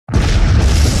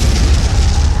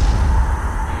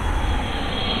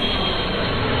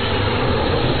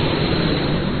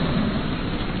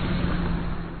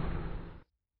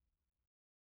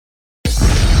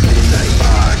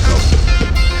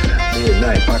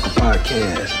Paco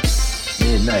Podcast.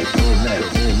 Midnight Paco.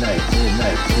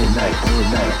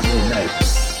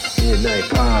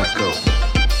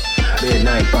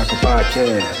 Midnight Paco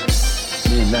Podcast.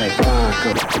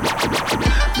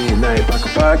 Midnight Paco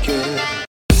Podcast.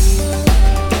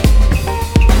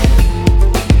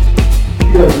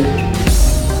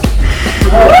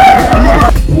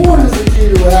 What is the key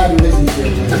to a happy relationship?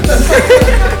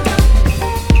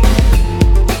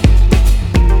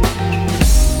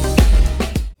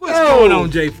 What's going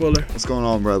on, Jay Fuller? What's going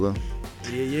on, brother?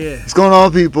 Yeah. What's going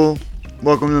on, people?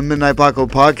 Welcome to the Midnight Paco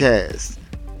Podcast.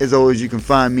 As always, you can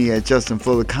find me at Justin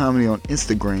Fuller Comedy on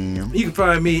Instagram. You can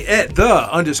find me at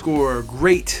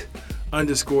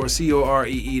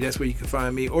 _great_COREE. That's where you can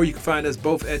find me. Or you can find us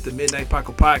both at the Midnight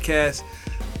Paco Podcast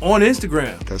on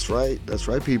Instagram. That's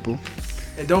right, people.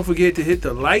 And don't forget to hit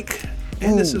the like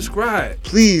and the subscribe.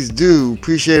 Please do.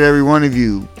 Appreciate every one of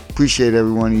you.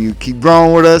 Keep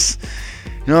growing with us.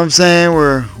 You know what I'm saying?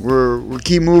 We're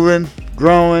keep moving,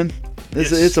 growing.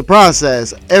 It's a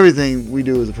process. Everything we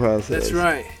do is a process. That's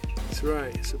right.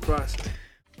 It's a process.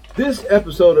 This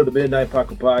episode of the Midnight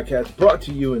Paco Podcast brought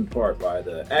to you in part by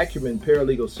the Acumen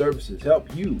Paralegal Services.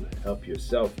 Help you help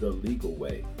yourself the legal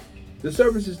way. The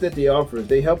services that they offer is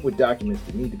they help with documents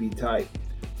that need to be typed,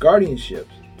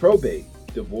 guardianships, probate,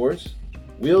 divorce,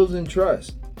 wills and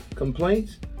trust,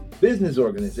 complaints, business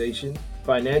organization,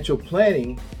 financial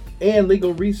planning, and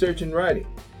legal research and writing.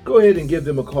 Go ahead and give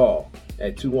them a call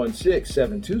at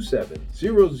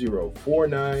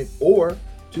 216-727-0049 or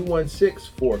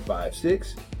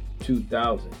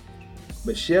 216-456-2000.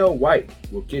 Michelle White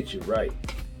will get you right.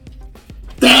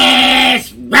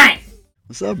 That's right.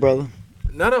 What's up, brother?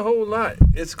 Not a whole lot.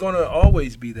 It's going to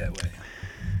always be that way.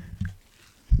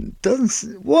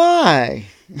 Why?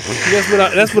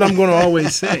 That's what I'm going to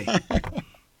always say.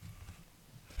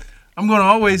 I'm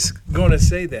always going to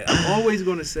say that.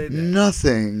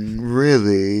 Nothing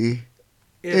really.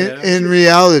 Yeah, in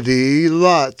reality,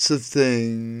 lots of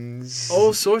things.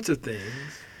 all sorts of things.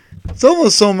 It's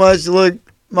almost so much. Look,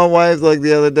 my wife, like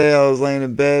the other day, I was laying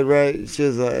in bed, right? She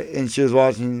was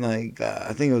watching, I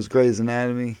think it was Grey's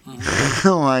Anatomy. Mm-hmm.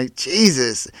 I'm like,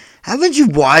 Jesus, haven't you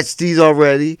watched these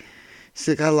already? She's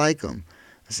like, I like them.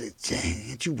 I said, dang,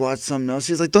 can't you watch something else?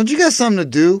 She's like, don't you got something to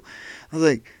do? I was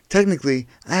like, technically,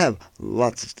 I have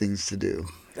lots of things to do.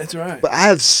 That's right. But I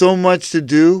have so much to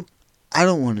do, I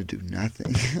don't want to do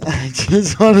nothing. I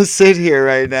just want to sit here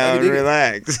right now and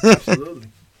relax. Absolutely.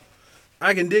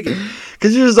 I can dig it.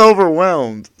 Because you're just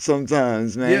overwhelmed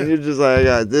sometimes, man. Yeah. You're just like, I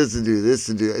got this to do.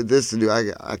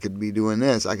 I could be doing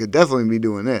this. I could definitely be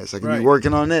doing this. I could be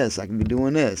working on this. I could be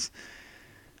doing this.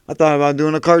 I thought about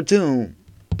doing a cartoon.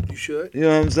 You should. You know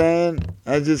what I'm saying?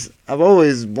 I've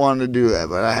always wanted to do that,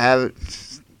 but I haven't.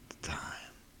 Time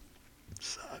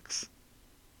sucks.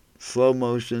 Slow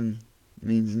motion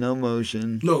means no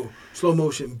motion. No, slow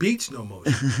motion beats no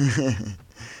motion.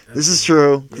 This is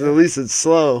true, because at least it's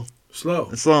slow. Slow.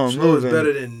 It's slow and Slow moving. is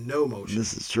better than no motion.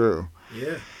 This is true.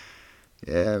 Yeah.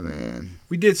 Yeah, man.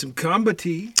 We did some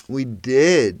comedy. We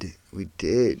did.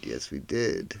 Yes, we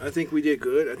did. I think we did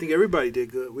good. I think everybody did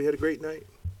good. We had a great night.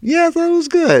 Yeah, I thought it was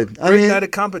good. Great night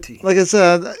of comedy. Like I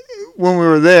said, when we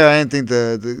were there, I didn't think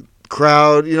the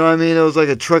crowd, you know what I mean? It was like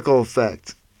a trickle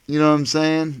effect. You know what I'm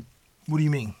saying? What do you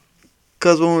mean?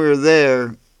 Because when we were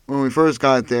there, when we first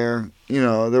got there,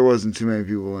 there wasn't too many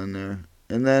people in there.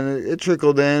 And then it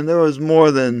trickled in. There was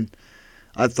more than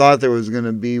I thought there was going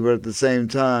to be, but at the same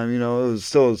time, it was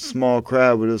still a small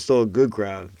crowd, but it was still a good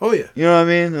crowd. Oh, yeah. You know what I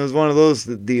mean? It was one of those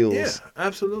deals. Yeah,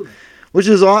 absolutely. Which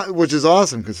is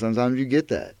awesome, because sometimes you get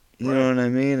that. You know what I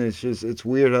mean? It's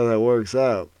weird how that works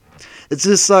out. It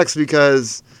just sucks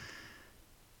because,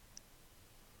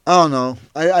 I don't know,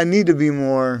 I need to be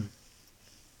more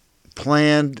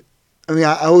planned. I mean,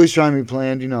 I always try and be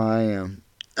planned, how I am.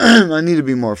 I need to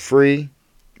be more free.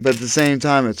 But at the same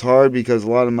time, it's hard because a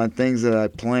lot of my things that I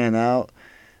plan out,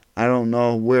 I don't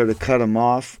know where to cut them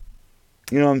off.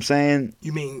 You know what I'm saying?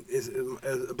 You mean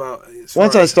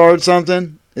once I start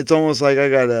something, it's almost like I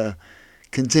got to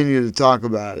continue to talk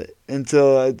about it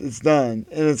until it's done.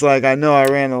 And it's like, I know I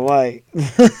ran a light.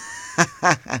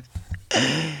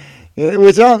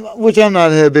 Which I'm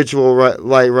not a habitual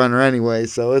light runner anyway,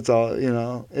 so it's all,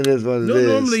 it is what it is.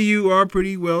 Normally you are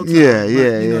pretty well timed. Yeah.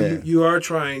 You are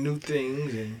trying new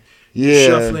things and Yeah.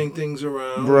 shuffling things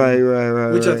around. Right.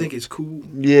 Which I think is cool.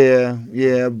 Yeah,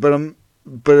 but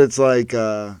it's like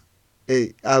I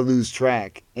lose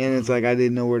track, and it's like I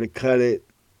didn't know where to cut it,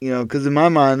 because in my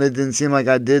mind it didn't seem like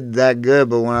I did that good,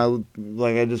 but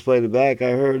when I just played it back,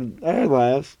 I heard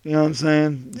laughs, you know what I'm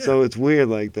saying? Yeah. So it's weird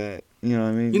like that, you know what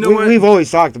I mean? You know what? We've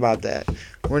always talked about that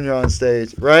when you're on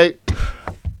stage, right?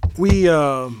 We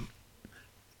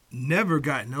never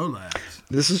got no laughs.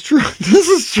 This is true. This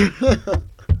is true.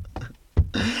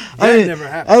 That never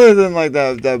happened. Other than like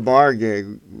that bar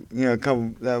gig,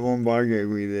 that one bar gig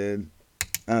we did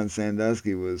out in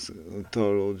Sandusky was a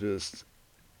total just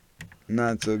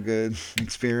not so good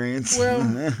experience. Well,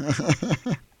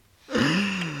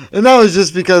 and that was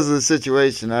just because of the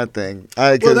situation, I think.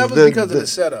 that was because of the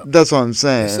setup. That's what I'm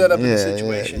saying. The setup of the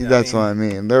situation. Yeah, that's what I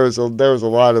mean. There was a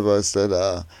lot of us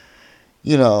that,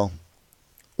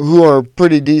 who are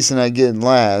pretty decent at getting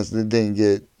laughs that didn't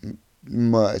get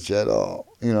much at all.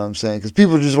 You know what I'm saying? Because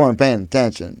people just weren't paying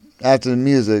attention. After the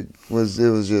music it was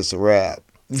just a wrap.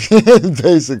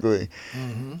 Basically.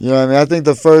 Mm-hmm. You know what I mean? I think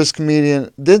the first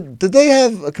comedian did they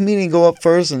have a comedian go up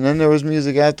first and then there was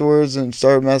music afterwards and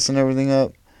started messing everything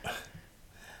up?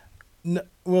 No,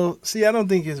 well, see, I don't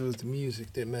think it was the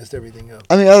music that messed everything up.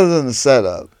 I mean, other than the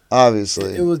setup,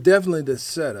 obviously. It was definitely the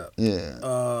setup.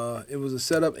 Yeah. It was the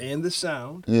setup and the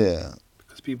sound. Yeah.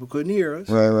 Because people couldn't hear us.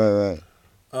 Right.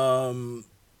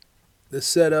 The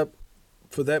setup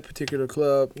for that particular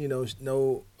club,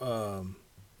 no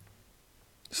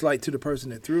slight to the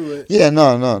person that threw it. Yeah,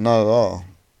 no, not at all.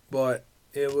 But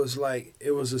it was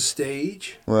a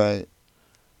stage. Right.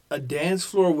 A dance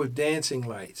floor with dancing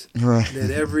lights. Right. That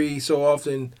every so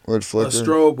often Would flicker. a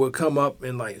strobe would come up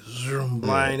and zoom,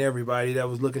 blind everybody that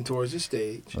was looking towards the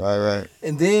stage. Right.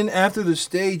 And then after the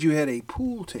stage, you had a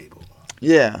pool table.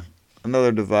 Yeah.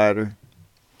 Another divider.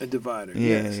 A divider,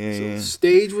 Yeah, yes. yeah, So yeah.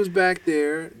 stage was back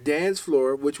there, dance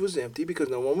floor, which was empty because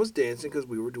no one was dancing because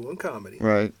we were doing comedy.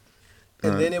 Right.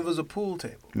 And Right. then it was a pool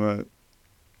table. Right.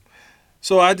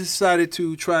 So I decided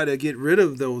to try to get rid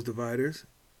of those dividers,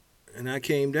 and I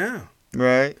came down.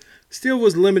 Right. Still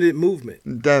was limited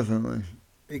movement. Definitely.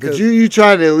 Because, But you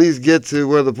tried to at least get to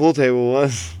where the pool table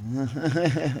was.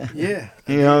 yeah.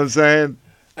 You know what I'm saying?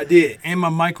 I did. And my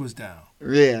mic was down.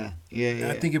 Yeah.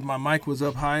 And I think if my mic was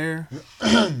up higher,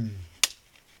 I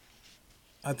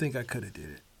think I could have did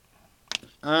it.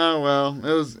 Oh, well,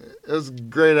 it was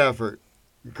great effort.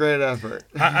 Great effort.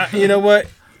 You know what?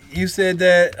 You said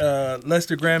that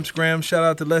Lester Graham Scram. Shout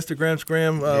out to Lester Graham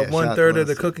Scram, Yeah, shout out 1/3 to of the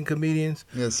Lester. cooking comedians.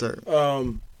 Yes, sir.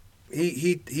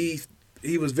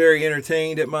 He was very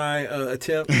entertained at my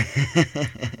attempt,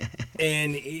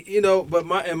 and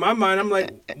but in my mind, I'm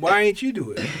like, why ain't you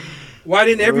do it? Why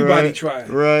didn't everybody Right, try it?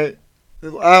 Right.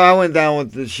 I went down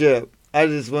with the ship. I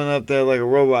just went up there like a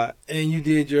robot. And you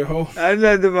did your whole. I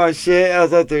did my shit. I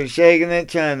was up there shaking it,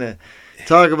 trying to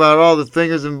talk about all the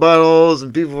fingers and buttholes,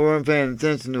 and people weren't paying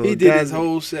attention to it. He did his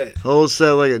whole set. Whole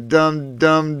set like a dumb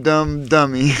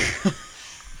dummy.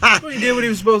 Well, he did what he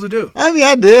was supposed to do. I mean,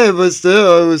 I did, but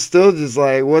still, it was still just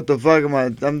like, what the fuck am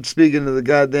I? I'm speaking to the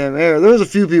goddamn air. There was a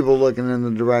few people looking in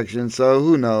the direction, so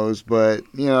who knows? But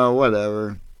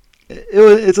whatever.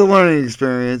 It's a learning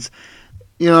experience.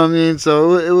 You know what I mean?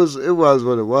 So it was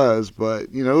what it was, but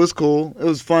it was cool. It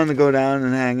was fun to go down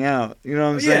and hang out. You know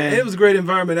what I'm saying? Yeah, it was a great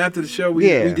environment. After the show, we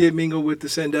did mingle with the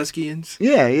Sanduskyans.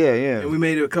 Yeah. And we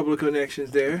made a couple of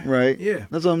connections there. Right. Yeah.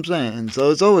 That's what I'm saying.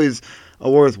 So it's always a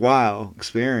worthwhile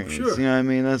experience. Sure. You know what I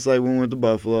mean? That's like when we went to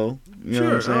Buffalo. You know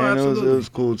what I'm saying? Absolutely. It was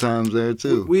cool times there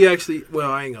too. We actually,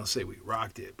 well, I ain't gonna say we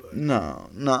rocked it, but No.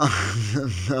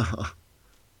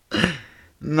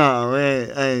 No, I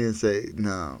ain't gonna say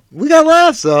no. We got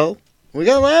laughs though. We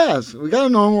got laughs. We got a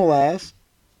normal laughs.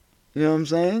 You know what I'm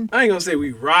saying? I ain't gonna say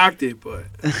we rocked it, but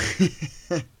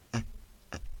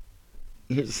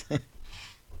You're saying.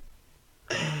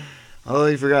 Oh,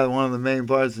 you forgot one of the main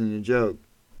parts in your joke.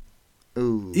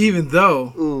 Ooh. even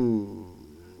though Ooh.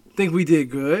 I think we did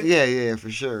good. Yeah,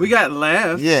 for sure. We got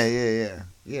laughs. Yeah.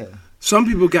 Some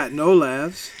people got no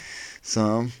laughs.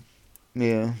 Some.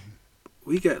 Yeah.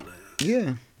 We got laughs.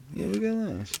 Yeah, we got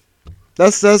laughs.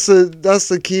 That's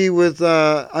the key with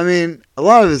I mean, a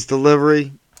lot of it's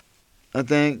delivery, I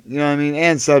think, you know what I mean,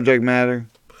 and subject matter.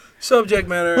 Subject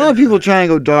matter. A lot of people try and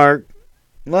go dark.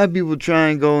 A lot of people try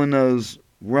and go in those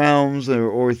realms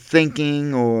or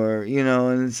thinking or,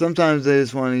 and sometimes they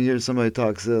just want to hear somebody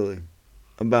talk silly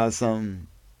about something.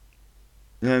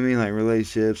 You know what I mean, like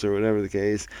relationships or whatever the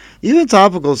case. Even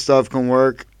topical stuff can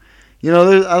work.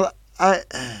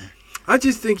 I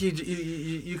just think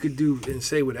you could do and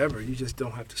say whatever. You just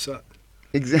don't have to suck.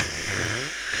 Exactly.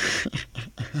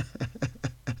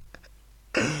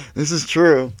 This is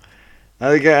true.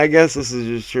 I guess this is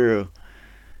just true.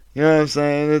 You know what I'm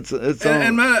saying? It's.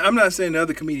 And I'm not saying the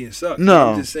other comedians suck. No.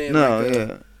 I'm just saying.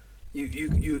 Yeah.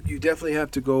 You definitely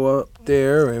have to go up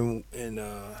there and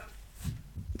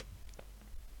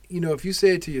if you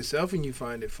say it to yourself and you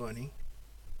find it funny,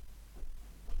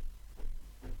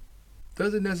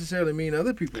 doesn't necessarily mean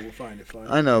other people will find it funny.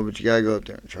 I know, but you gotta go up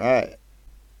there and try it.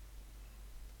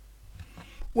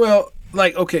 Well,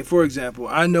 like, okay, for example,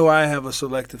 I know I have a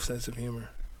selective sense of humor.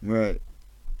 Right.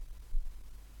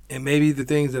 And maybe the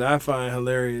things that I find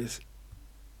hilarious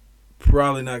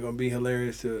probably not going to be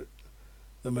hilarious to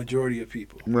the majority of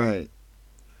people. Right.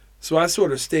 So I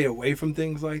sort of stay away from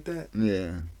things like that.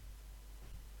 Yeah.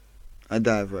 I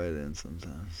dive right in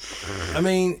sometimes. I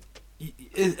mean,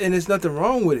 and there's nothing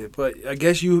wrong with it, but I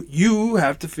guess you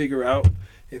have to figure out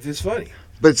if it's funny.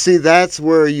 But see, that's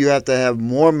where you have to have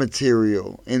more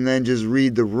material and then just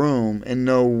read the room and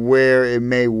know where it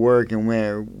may work and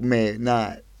where it may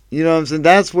not. You know what I'm saying?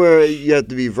 That's where you have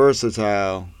to be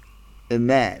versatile in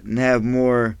that and have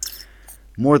more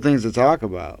things to talk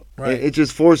about. Right. It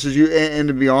just forces you, and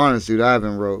to be honest, dude, I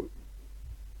haven't wrote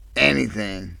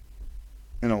anything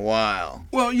in a while.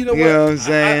 Well, you know You what? know what I'm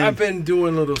saying? I've been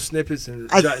doing little snippets and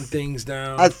jotting things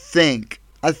down. I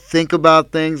think about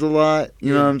things a lot,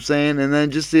 you know what I'm saying? And then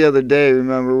just the other day,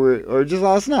 remember, or just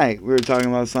last night, we were talking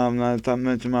about something, I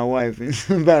mentioned my wife,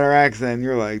 about her accent, and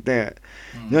you're like, that.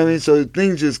 You know what I mean? So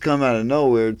things just come out of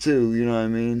nowhere, too, you know what I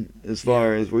mean? As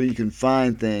far as where you can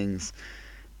find things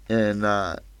and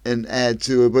add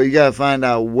to it. But you got to find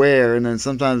out where, and then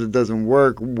sometimes it doesn't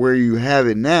work where you have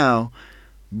it now.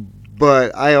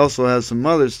 But I also have some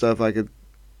other stuff I could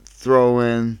throw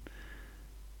in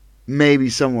maybe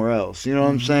somewhere else. You know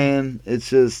what I'm saying? It's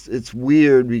just, it's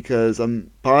weird because I'm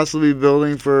possibly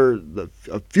building for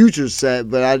a future set,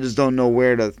 but I just don't know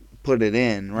where to put it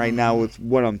in right now with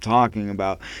what I'm talking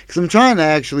about. Because I'm trying to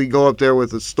actually go up there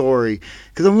with a story.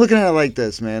 Because I'm looking at it like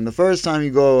this, man. The first time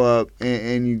you go up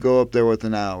and you go up there with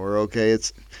an hour, okay,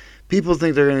 it's people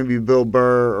think they're going to be Bill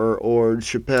Burr or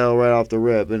Chappelle right off the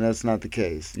rip, and that's not the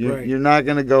case. You're not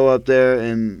going to go up there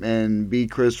and be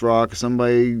Chris Rock,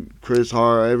 somebody, Chris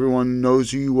Hart. Everyone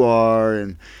knows who you are,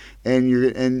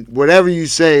 and whatever you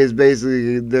say is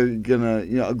basically they're gonna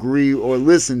agree or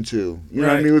listen to. You know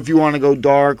what I mean? If you want to go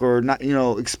dark or not,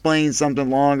 explain something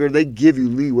longer, they give you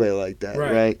leeway like that,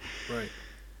 right? Right.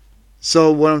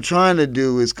 So what I'm trying to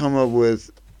do is come up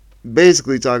with,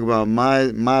 basically talk about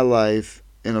my life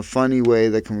in a funny way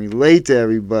that can relate to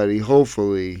everybody,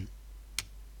 hopefully,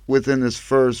 within this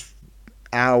first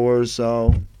hour or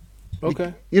so.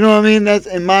 Okay. You know what I mean? That's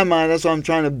in my mind. That's what I'm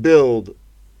trying to build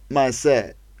my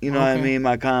set. You know what I mean?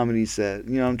 My comedy set.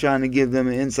 I'm trying to give them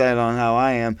an insight on how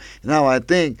I am and how I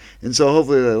think. And so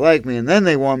hopefully they like me. And then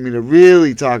they want me to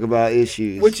really talk about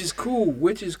issues. Which is cool.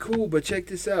 But check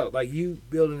this out. Like, you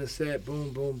building a set, boom,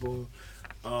 boom, boom.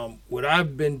 What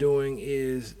I've been doing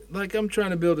is, like, I'm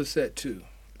trying to build a set too.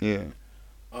 Yeah.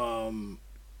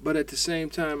 But at the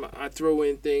same time, I throw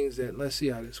in things that, let's see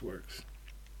how this works.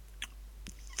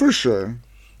 For sure.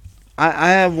 I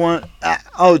have one.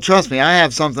 Trust me, I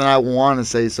have something I want to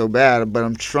say so bad, but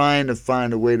I'm trying to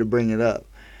find a way to bring it up.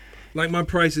 Like my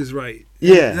Price is Right.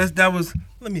 Yeah. That was.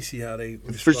 Let me see how they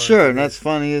respond. For sure, and that's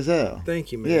funny as hell.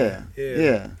 Thank you, man.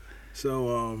 Yeah.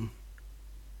 So,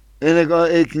 and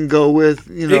it can go with,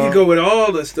 It can go with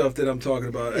all the stuff that I'm talking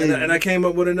about, and I came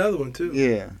up with another one too.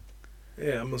 Yeah.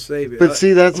 Yeah, I'm gonna save it. But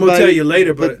see, that's I'm gonna tell you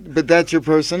later. But that's your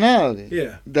personality.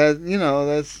 Yeah.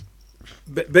 That's.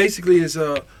 Basically, it's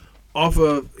off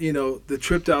of the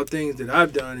tripped out things that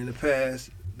I've done in the past,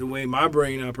 the way my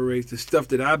brain operates, the stuff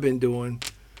that I've been doing,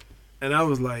 and I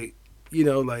was like,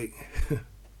 like.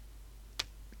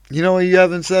 You know what you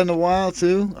haven't said in a while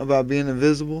too about being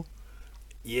invisible.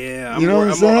 Yeah, I'm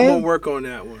gonna work on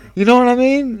that one. You know what I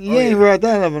mean? You ain't brought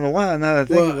that up in a while. Now that I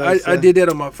think about it. I did that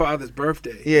on my father's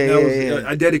birthday. Yeah.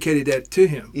 I dedicated that to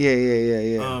him.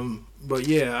 Yeah. But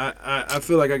yeah, I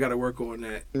feel like I got to work on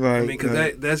that. Right. I mean,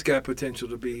 because that's got potential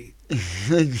to be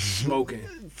smoking.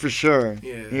 For sure.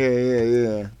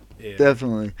 Yeah. Yeah.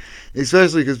 Definitely,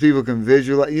 especially because people can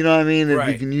visualize. You know what I mean? If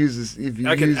Right. you can use this, if you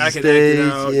I can use the act stage, it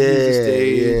out, use the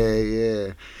stage.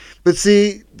 Yeah. But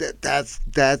see,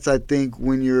 that's I think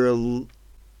when you're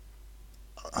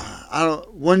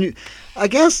I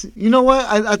guess you know what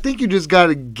I think you just got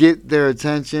to get their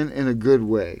attention in a good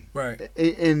way, Right.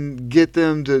 And get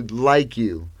them to like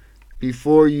you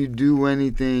before you do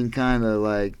anything. Kind of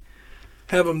like.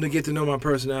 Have them to get to know my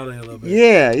personality a little bit.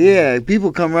 Yeah.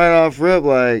 People come right off rip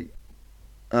like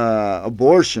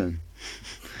abortion,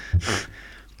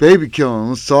 baby killing.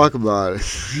 Let's talk about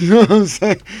it. You know what I'm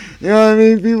saying? You know what I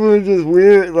mean? People are just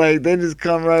weird. Like they just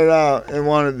come right out and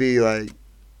want to be like,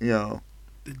 the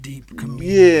deep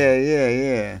comedian.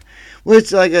 Yeah.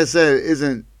 Which, like I said,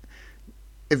 isn't.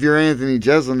 If you're Anthony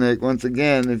Jeselnik, once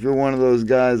again, if you're one of those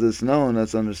guys that's known,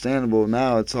 that's understandable.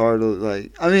 Now it's hard to,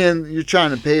 like, I mean, you're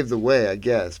trying to pave the way, I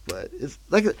guess, but it's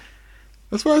like,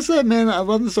 That's what I said, man. I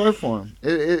love this art form.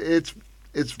 It's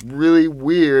really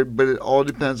weird, but it all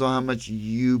depends on how much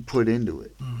you put into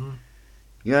it. Mm-hmm.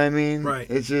 You know what I mean? Right.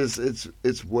 It's just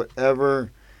it's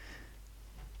whatever.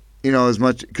 As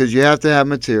much because you have to have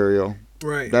material.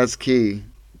 Right. That's key.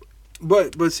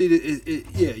 But see,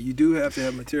 yeah, you do have to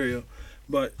have material,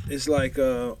 but it's like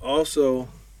also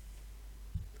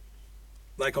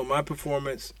like on my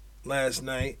performance last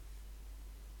night,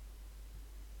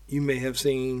 you may have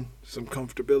seen some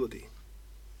comfortability.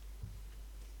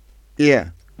 Yeah.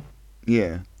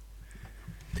 Yeah.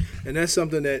 And that's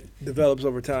something that develops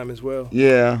over time as well.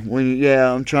 Yeah.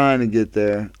 I'm trying to get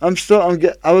there. I was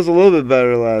a little bit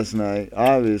better last night.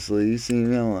 Obviously, you see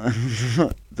me on.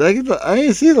 I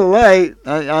didn't see the light.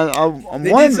 I'm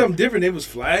They wondering. did something different. They was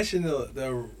flashing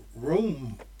the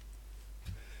room.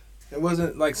 It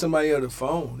wasn't like somebody on the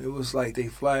phone. It was like they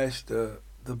flashed the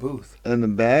booth. In the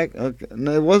back? Okay.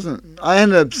 No, it wasn't. I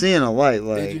ended up seeing a light.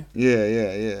 Did you?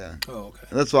 Yeah. Oh, okay.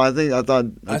 That's why I thought.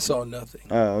 I saw nothing.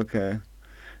 Oh, okay.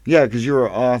 Yeah, because you were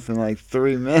off in like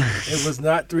 3 minutes. It was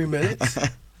not 3 minutes.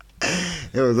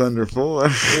 It was under 4.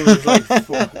 It was like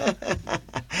 4.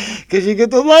 Because you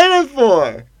get the light at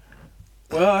 4.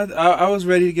 Well, I was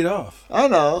ready to get off. I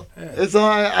know. Yeah. It's all.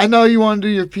 I know you want to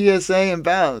do your PSA and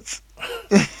bounce.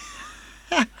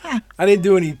 I didn't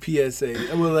do any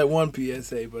PSA. I was like one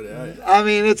PSA, but I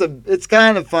mean, it's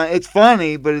kind of fun. It's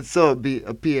funny, but it's still a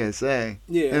PSA in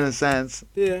yeah, a sense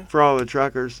yeah, for all the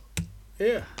truckers.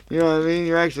 yeah, You know what I mean?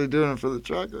 You're actually doing it for the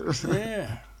truckers.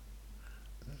 yeah.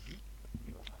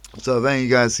 So then you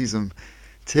guys see some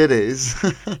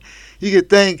titties. You could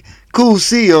thank Cool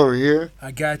C over here.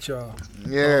 I got y'all.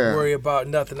 Yeah. Don't worry about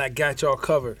nothing. I got y'all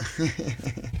covered.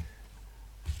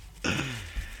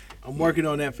 I'm working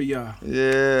on that for y'all.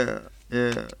 Yeah.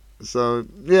 So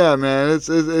yeah, man,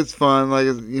 it's fun. Like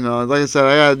like I said,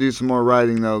 I gotta do some more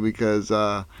writing though because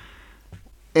and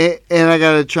I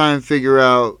gotta try and figure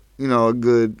out a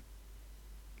good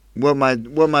what my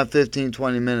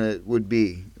 15-20 minute would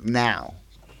be now,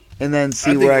 and then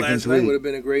see where I can last night would tweak. have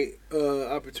been a great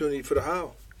opportunity for the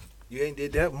how. You ain't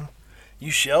did that one.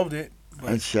 You shelved it.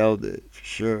 I shelved it for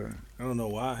sure. I don't know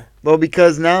why. Well,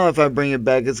 because now if I bring it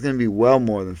back, it's gonna be well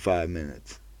more than 5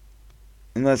 minutes,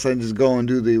 unless I just go and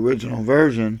do the original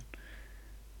version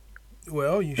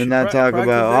Well, you should and not talk practice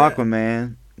about that.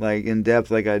 Aquaman like in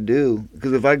depth like I do.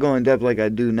 Because if I go in depth like I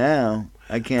do now,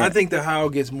 I can't. I think the how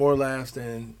gets more laughs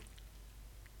than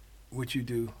what you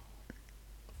do.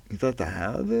 You thought the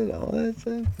how did all that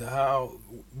stuff? The how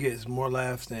gets more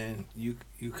laughs than you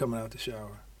coming out the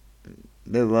shower.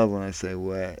 They love when I say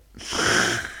wet.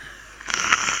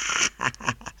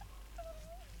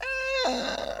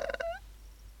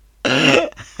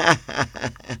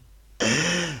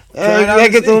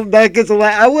 That gets a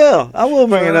lot. I will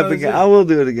bring it up again. I will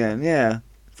do it again. Yeah,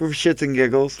 for shits and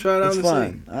giggles. Try it out It's and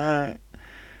fun. All right.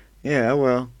 Yeah, I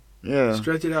will. Yeah.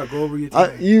 Stretch it out. Go over your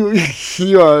time. You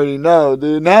already know,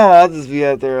 dude. Now I'll just be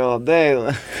out there all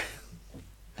day.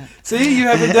 See, you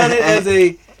haven't done it as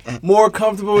a more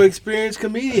comfortable, experienced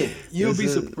comedian. You'll be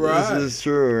surprised. This is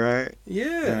true, right?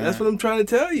 Yeah, that's what I'm trying to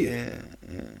tell you.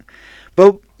 Yeah.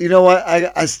 But you know what?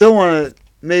 I still want to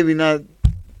maybe not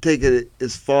take it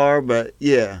as far, but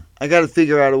yeah, I got to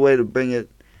figure out a way to bring it.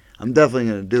 I'm definitely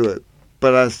going to do it,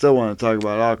 but I still want to talk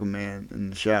about Aquaman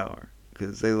in the shower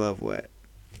because they love wet.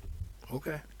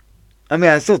 Okay. I mean,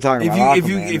 I still talk about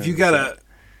Aquaman. If you gotta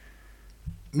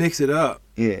mix it up,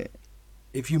 yeah.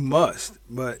 if you must,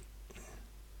 but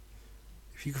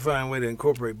if you can find a way to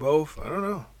incorporate both, I don't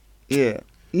know. Yeah.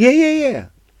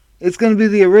 It's going to be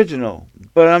the original,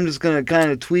 but I'm just going to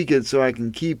kind of tweak it so I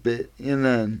can keep it, and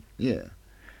then, yeah.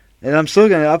 And I'm still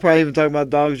going to, I'll probably even talk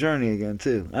about Dog's Journey again,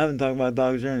 too. I haven't talked about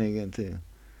Dog's Journey again, too.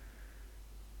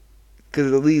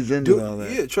 Because it leads into all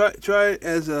that. Yeah, try it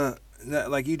as a,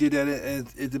 like you did that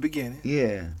at the beginning.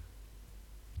 Yeah.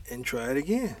 And try it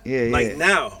again. Yeah. Like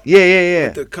now. Yeah.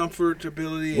 With the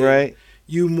comfortability. Right.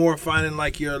 You more finding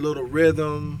like your little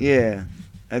rhythm. Yeah.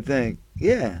 I think.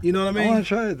 Yeah. You know what I mean? I want to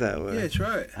try it that way. Yeah,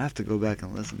 try it. I have to go back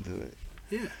and listen to it.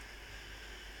 Yeah.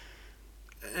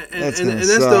 That's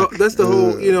the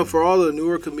whole, for all the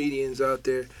newer comedians out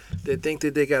there that think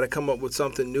that they got to come up with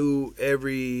something new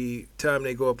every time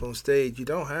they go up on stage. You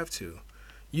don't have to.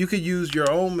 You could use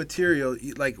your own material.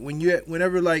 Like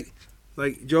whenever like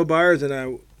Joe Byers and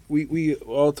I, we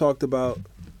all talked about.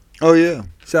 Oh yeah.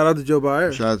 Shout out to Joe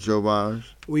Byers. Shout out to Joe Byers.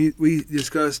 We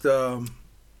discussed.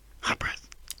 Hot breath.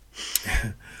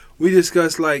 We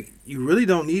discussed like you really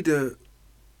don't need to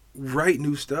write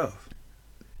new stuff.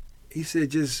 He said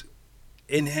just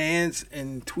enhance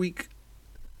and tweak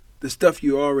the stuff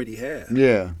you already have.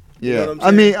 Yeah. You know what I'm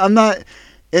I mean, I'm not.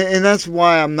 and that's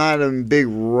why I'm not in a big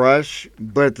rush.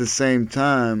 But at the same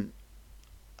time,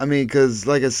 I mean, because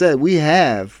like I said,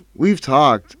 we've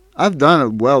talked. I've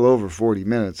done well over 40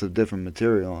 minutes of different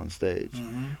material on stage.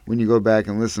 Mm-hmm. When you go back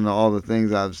and listen to all the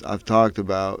things I've talked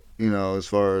about, as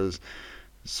far as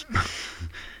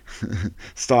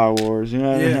Star Wars,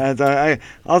 Yeah.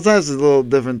 all types of little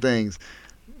different things.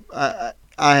 I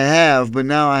have, but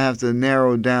now I have to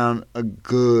narrow down a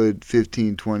good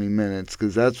 15, 20 minutes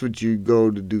because that's what you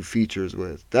go to do features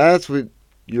with. That's what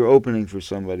you're opening for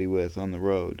somebody with on the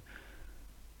road.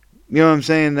 You know what I'm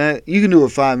saying? That you can do a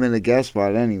 5-minute guest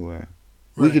spot anywhere.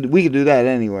 Right. We could do that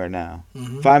anywhere now.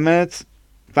 Mm-hmm. 5 minutes?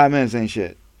 5 minutes ain't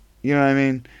shit. You know what I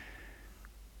mean?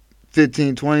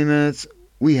 15, 20 minutes,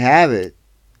 we have it,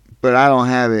 but I don't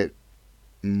have it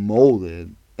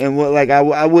molded. And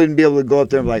I wouldn't be able to go up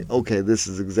there and be like, okay, this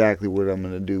is exactly what I'm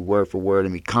gonna do word for word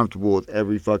and be comfortable with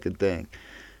every fucking thing.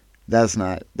 That's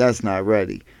not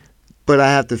ready. But I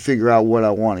have to figure out what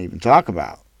I want to even talk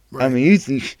about. Right. I mean,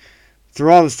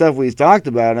 through all the stuff we've talked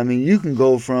about, I mean, you can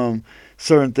go from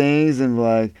certain things and be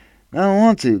like, I don't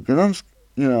want to because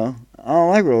I don't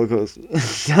like roller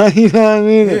coasters. You know what I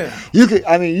mean? Yeah.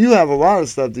 You have a lot of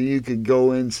stuff that you could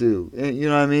go into. You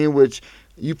know what I mean? Which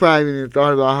you probably haven't even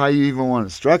thought about how you even want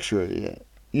to structure it yet.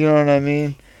 You know what I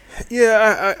mean?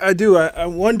 Yeah, I do.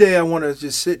 One day I want to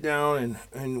just sit down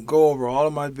and go over all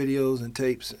of my videos and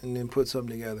tapes and then put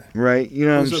something together. Right? You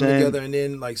know what I'm Put something saying? together and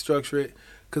then like structure it.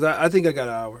 Because I think I got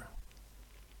an hour.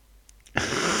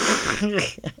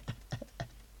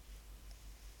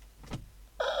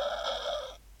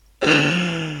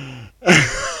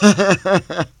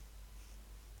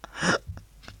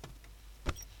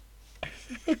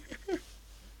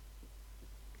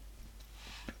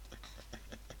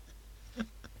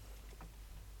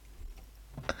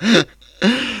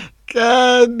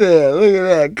 God damn, look at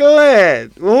that. Go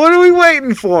ahead. Well, what are we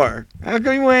waiting for? How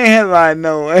come you ain't headline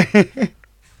no way?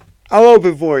 I'll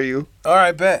open for you. All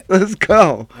right, bet. Let's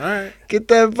go. All right. Get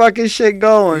that fucking shit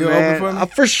going, You man. open for me?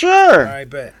 For sure. All right,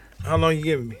 bet. How long you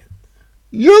giving me?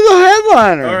 You're the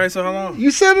headliner. All right, so how long?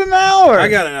 You said an hour. I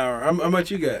got an hour. How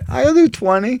much you got? I'll do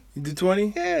 20. You do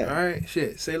 20? Yeah. All right,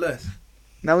 shit. Say less.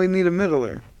 Now we need a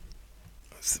middler.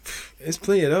 It's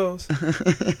plenty of those.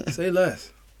 Say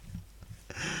less.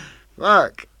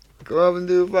 Fuck. Go up and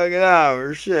do a fucking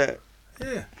hour. Shit.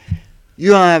 Yeah.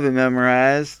 You don't have it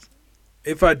memorized.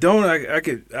 If I don't, I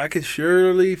could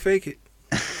surely fake it.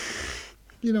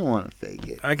 You don't want to fake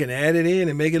it. I can add it in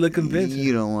and make it look convincing.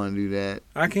 You don't want to do that.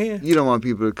 I can. You don't want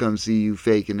people to come see you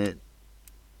faking it.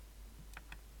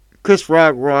 Chris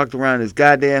Rock walked around his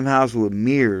goddamn house with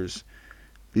mirrors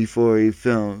before he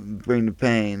filmed Bring the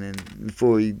Pain and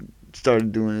before he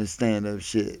started doing his stand-up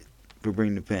shit for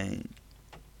Bring the Pain.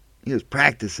 He was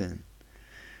practicing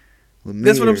with mirrors.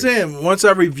 That's what I'm saying. Once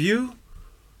I review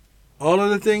all of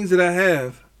the things that I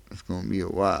have, It's going to be a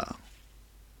while.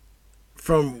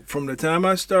 from the time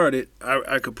I started,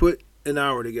 I could put an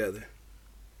hour together.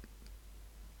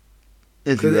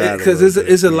 Because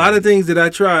it's a lot of things that I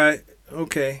tried.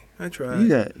 Okay, I tried.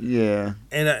 Yeah.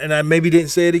 And I maybe didn't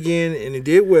say it again, and it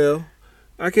did well.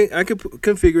 I could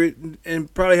configure it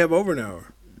and probably have over an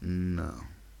hour. No.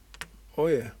 Oh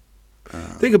yeah.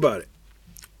 Think about it.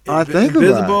 I think about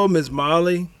Invisible, Miss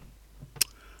Molly,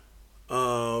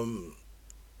 the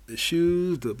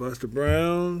shoes, the Buster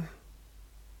Brown.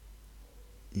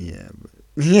 Yeah,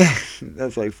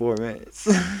 that's like 4 minutes.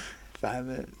 5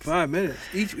 minutes. 5 minutes.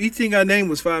 Each thing I named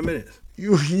was 5 minutes.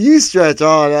 You stretch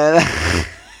all that.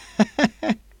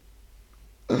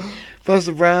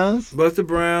 Buster Browns? Buster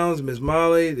Browns, Miss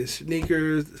Molly, the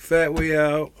sneakers, the Fat Way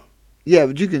Out. Yeah,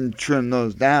 but you can trim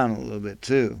those down a little bit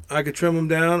too. I could trim them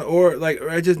down, or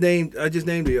I just named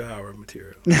the hour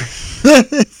material.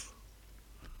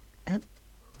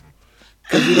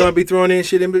 Because I'll be throwing in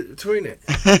shit in between it.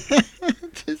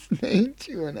 Just named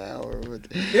you an hour.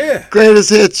 Yeah. Greatest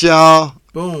hits, y'all.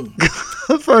 Boom.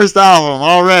 First album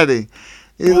already.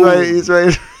 He's Boom.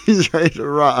 ready. He's ready to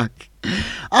rock.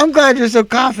 I'm glad you're so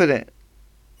confident.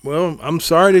 Well, I'm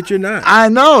sorry that you're not. I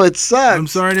know it sucks. I'm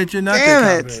sorry that you're not Damn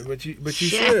that it. confident, but you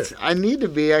Shit, should. I need to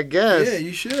be, I guess. Yeah,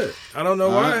 you should. I don't know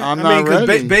why. I'm not 'cause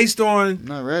ready. based on I'm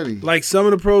not ready. like some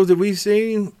of the pros that we've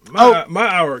seen, my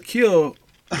hour killed.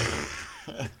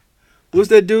 What's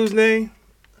that dude's name?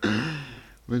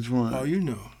 Which one? Oh, you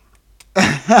know.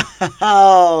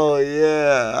 Oh,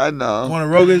 yeah, I know. One of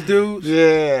Rogan's dudes?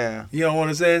 Yeah. You don't want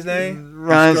to say his name?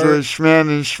 Rhymes with Schman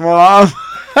and Schwab.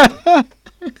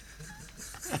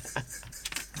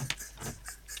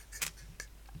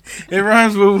 It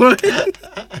rhymes with what?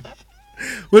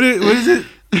 What is it?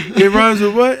 It rhymes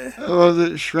with what? Was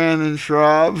it Shran and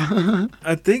Schraub?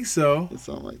 I think so.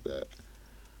 Something like that.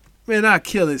 Man, I'll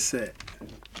kill his set.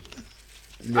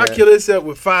 Yeah. I'll kill his set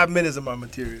with 5 minutes of my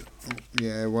material.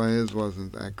 Yeah, well, his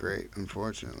wasn't that great,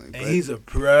 unfortunately. And he's a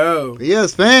pro. He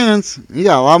has fans. He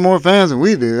got a lot more fans than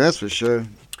we do, that's for sure.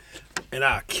 And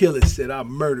I'll kill his set. I'll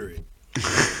murder it.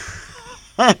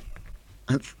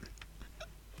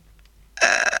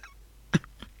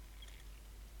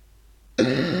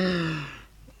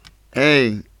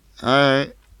 Hey,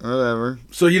 alright, whatever.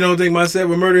 So you don't think my set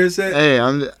will murder his set? Hey,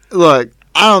 look,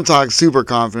 I don't talk super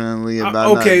confidently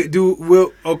about okay,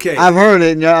 nothing. okay. I've heard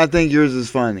it, and I think yours is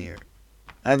funnier.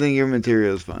 I think your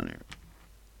material is funnier.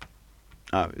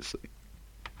 Obviously.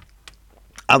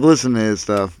 I've listened to his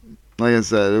stuff. Like I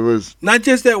said, it was... Not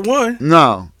just that one.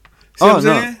 No. See what I'm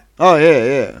saying? Oh,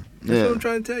 yeah. That's what I'm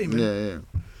trying to tell you, man. Yeah.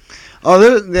 Oh,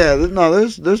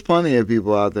 there's plenty of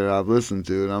people out there I've listened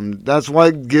to, and that's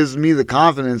what gives me the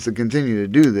confidence to continue to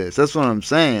do this. That's what I'm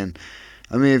saying.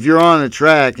 I mean, if you're on a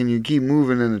track and you keep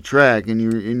moving in the track and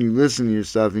you listen to your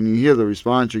stuff and you hear the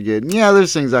response you're getting, yeah,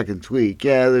 there's things I can tweak.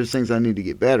 Yeah, there's things I need to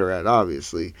get better at,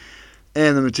 obviously.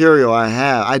 And the material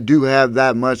I do have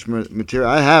that much material.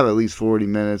 I have at least 40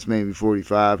 minutes, maybe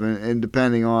 45, and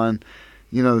depending on,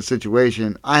 the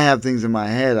situation, I have things in my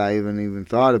head I even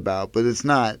thought about, but it's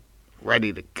not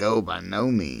ready to go by no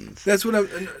means. That's what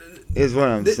Is what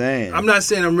I'm saying. I'm not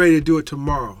saying I'm ready to do it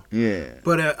tomorrow. Yeah.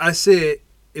 But I said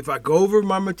if I go over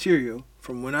my material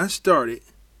from when I started,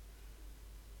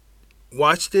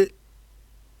 watched it,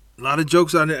 a lot of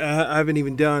jokes on it I haven't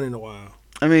even done in a while.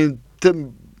 I mean,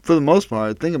 for the most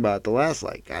part, think about it, the last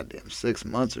goddamn 6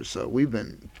 months or so, we've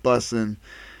been busting.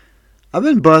 I've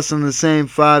been busting the same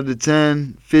 5 to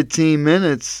 10, 15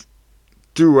 minutes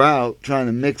throughout, trying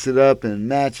to mix it up and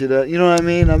match it up. You know what I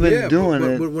mean? I've been doing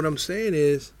it. But what I'm saying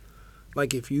is,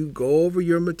 like, if you go over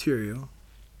your material.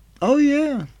 Oh,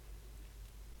 yeah.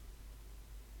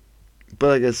 But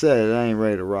like I said, I ain't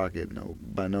ready to rock it,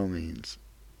 by no means.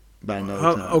 By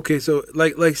no time. Okay, so,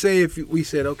 like say if we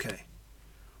said, okay,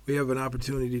 we have an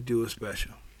opportunity to do a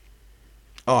special.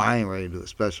 Oh, I ain't ready to do a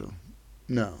special.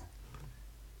 No.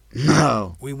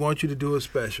 We want you to do a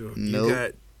special. Nope. You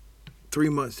got 3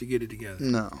 months to get it together.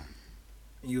 No.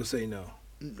 You'll say no.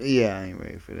 Yeah, I ain't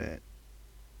ready for that.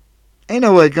 Ain't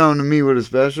nobody coming to me with a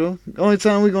special. The only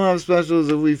time we gonna have a special is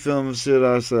if we film shit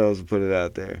ourselves and put it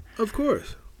out there. Of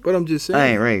course. But I'm just saying. I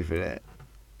ain't ready for that.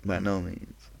 By no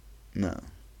means. No.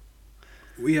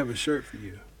 We have a shirt for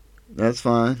you. That's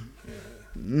fine. Yeah.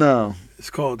 No. It's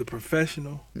called the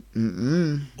Professional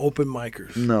Open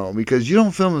Micers. No, because you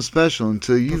don't film a special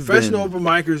until you've Professional Open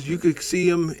Micers, you could see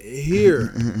them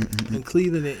here in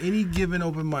Cleveland at any given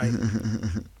open mic.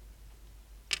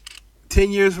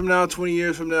 10 years from now, 20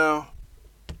 years from now,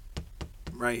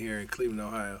 right here in Cleveland,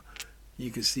 Ohio, you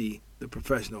can see the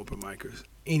Professional Open Micers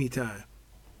anytime.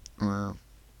 Well,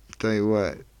 tell you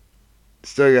what,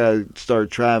 still gotta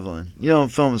start traveling. You don't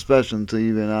film a special until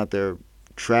you've been out there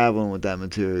traveling with that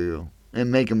material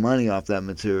and making money off that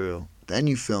material. Then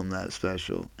you film that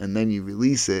special, and then you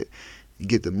release it, you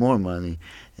get the more money,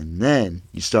 and then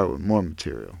you start with more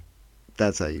material.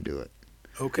 That's how you do it.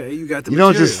 Okay, you got the material.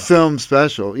 You don't just film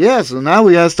special. Yeah, so now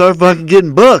we gotta start fucking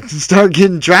getting booked and start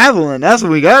getting traveling. That's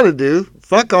what we gotta do.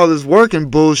 Fuck all this working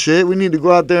bullshit. We need to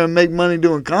go out there and make money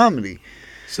doing comedy.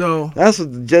 So that's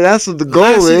what the goal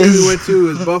last is. City we went to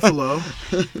is Buffalo.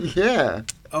 Yeah.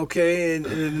 Okay, and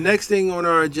the next thing on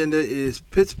our agenda is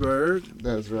Pittsburgh.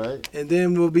 That's right. And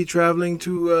then we'll be traveling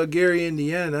to Gary,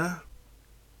 Indiana.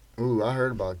 Ooh, I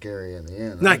heard about Gary,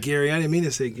 Indiana. Not Gary. I didn't mean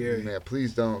to say Gary. Yeah,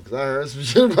 please don't, because I heard some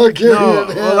shit about Gary. No,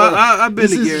 Indiana. well, I've been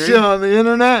to Gary. Some shit on the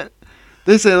internet.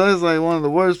 They say that's like one of the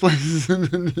worst places in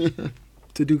Indiana.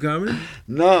 To do comedy?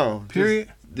 No. Period?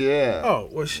 Yeah. Oh,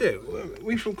 well, shit.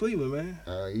 We from Cleveland, man.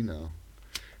 You know.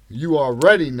 You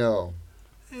already know.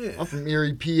 Yeah. I'm from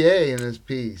Erie, PA in this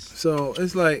piece. So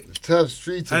it's like the tough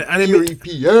streets of Erie,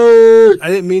 PA. I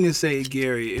didn't mean to say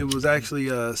Gary. It was actually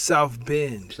South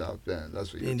Bend. South Bend.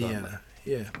 That's what you're Indiana. talking about.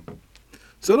 Yeah.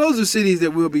 So those are cities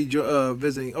that we'll be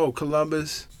visiting. Oh,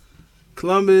 Columbus,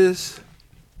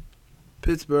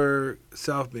 Pittsburgh,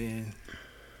 South Bend.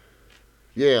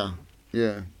 Yeah.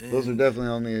 Yeah. Those are definitely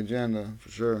on the agenda for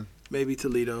sure. Maybe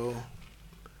Toledo,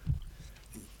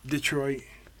 Detroit.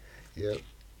 Yep.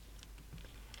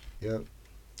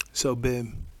 So,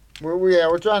 Bim.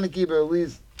 We're trying to keep it at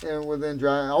least within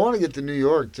driving. I want to get to New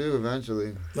York too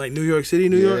eventually. Like New York City,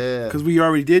 New York? Yeah. Because we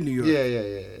already did New York.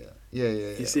 Yeah.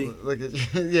 You see? Look at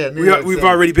New York we've City.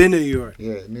 already been to New York.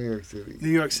 Yeah, New York City. New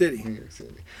York City.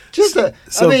 Just to,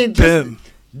 so I mean, Bim.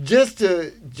 just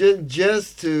to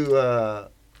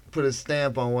put a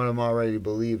stamp on what I'm already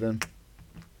believing.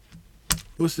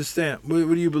 What's the stamp? What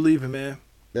do you believe in, man?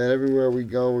 That everywhere we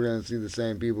go, we're gonna see the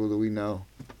same people that we know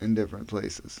in different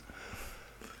places.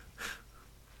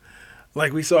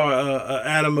 Like we saw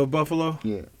Adam of Buffalo.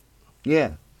 Yeah.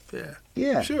 Sure.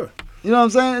 You know what I'm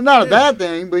saying? Not a Yeah. bad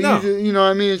thing, but No. you know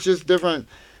what I mean? It's just different.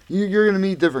 You're going to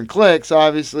meet different cliques,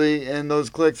 obviously, and those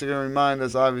cliques are going to remind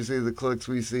us, obviously, of the cliques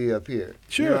we see up here.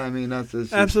 Sure. You know what I mean? That's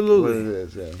just Absolutely. what it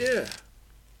is, yeah.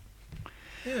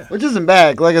 Yeah. Which isn't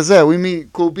bad. Like I said, we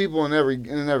meet cool people in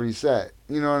every set.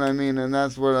 You know what I mean? And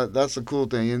that's the cool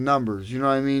thing, in numbers. You know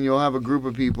what I mean? You'll have a group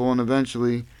of people, and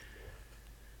eventually...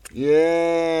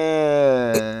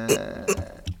 Yeah.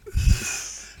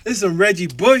 It's some Reggie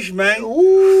Bush, man.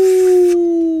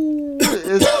 Ooh,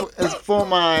 it's for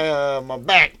my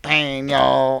back pain,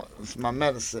 y'all. It's my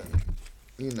medicine.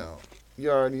 You know, you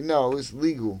already know it's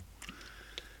legal.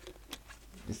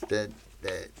 It's that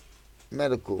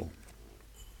medical.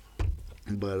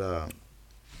 But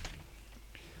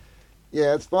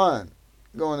yeah, it's fun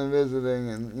going and visiting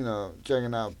and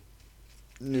checking out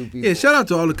new people. Yeah, shout out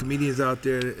to all the comedians out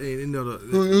there.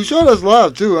 Who showed us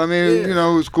love too. I mean,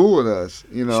 who's cool with us.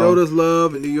 Showed us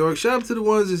love in New York. Shout out to the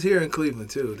ones that's here in Cleveland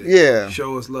too. Yeah.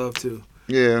 Show us love too.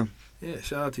 Yeah. Yeah,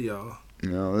 shout out to y'all.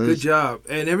 Good job.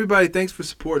 And everybody, thanks for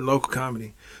supporting local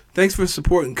comedy. Thanks for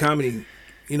supporting comedy,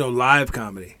 live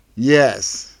comedy.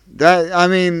 Yes.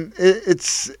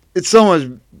 It's so much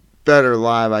better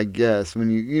live, I guess, when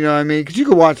you know what I mean? Because you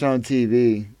can watch it on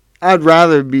TV. I'd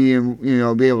rather be able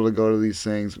to go to these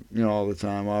things, all the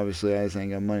time. Obviously, I just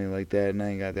ain't got money like that, and I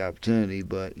ain't got the opportunity.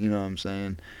 But you know what I'm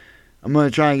saying. I'm gonna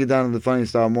try and get down to the Funny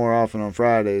Style more often on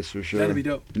Fridays for sure. That'd be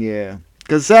dope. Yeah,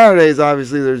 because Saturdays,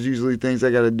 obviously, there's usually things I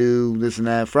gotta do, this and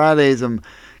that. Fridays, I'm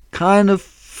kind of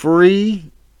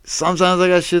free. Sometimes I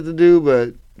got shit to do,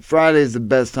 but Friday's the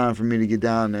best time for me to get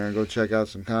down there and go check out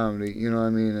some comedy. You know what I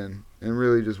mean, and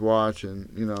really just watch and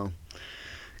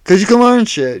Because you can learn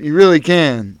shit. You really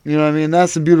can. You know what I mean?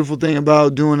 That's the beautiful thing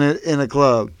about doing it in a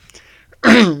club.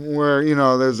 Where,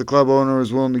 there's a club owner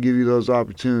who's willing to give you those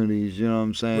opportunities. You know what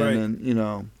I'm saying? Right. And, and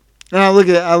I look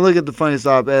at the Funny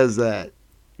Stop as that.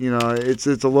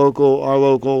 It's our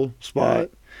local spot.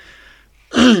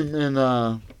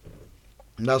 And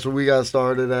that's where we got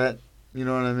started at. You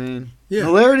know what I mean? Yeah.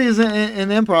 Hilarities in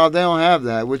improv, they don't have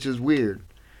that, which is weird.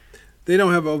 They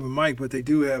don't have open mic, but they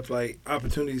do have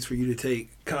opportunities for you to take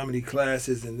comedy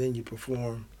classes and then you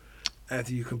perform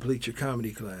after you complete your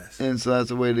comedy class. And so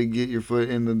that's a way to get your foot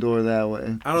in the door that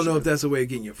way. I don't know if that's a way of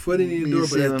getting your foot in the door,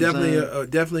 but it's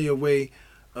definitely a way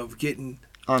of getting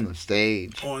on the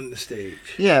stage.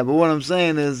 Yeah, but what I'm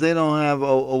saying is they don't have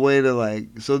a way to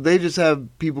so they just have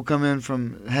people come in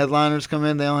headliners come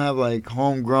in. They don't have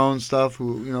homegrown stuff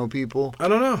people. I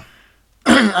don't know.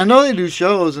 I know they do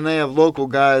shows and they have local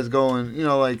guys going,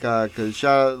 cause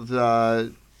shout out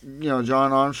to,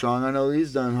 John Armstrong. I know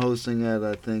he's done hosting at,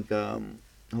 I think,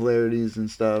 Hilarities and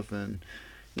stuff. And,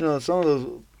 some of those,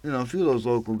 a few of those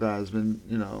local guys been,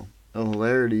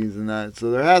 Hilarities and that. So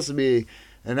there has to be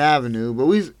an avenue. But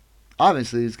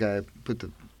obviously, he's got to put the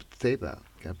tape out.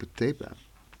 Got to put the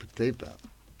tape out.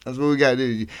 That's what we got to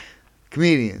do.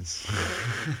 Comedians.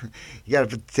 You got to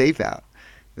put the tape out.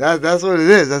 That's what it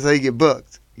is. That's how you get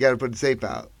booked. You got to put the tape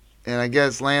out. And I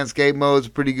guess landscape mode's a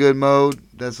pretty good mode.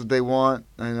 That's what they want.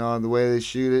 The way they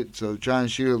shoot it. So try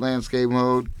and shoot it landscape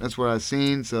mode. That's what I've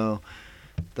seen. So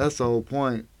that's the whole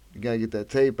point. You got to get that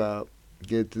tape out.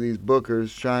 Get to these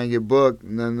bookers. Try and get booked.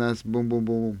 And then that's boom, boom,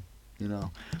 boom.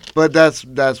 But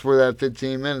that's where that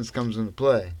 15 minutes comes into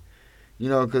play.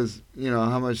 Because,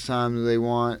 how much time do they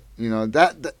want?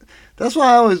 That's why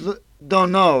I always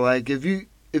don't know.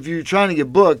 If you're trying to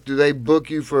get booked, do they book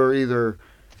you for either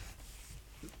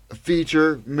a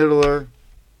feature, middler,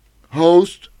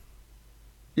 host?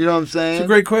 You know what I'm saying? It's a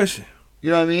great question.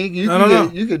 You know what I mean? You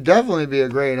could definitely be a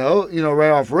great host, right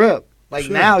off rip. Sure.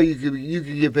 Now you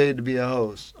could get paid to be a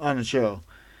host on a show.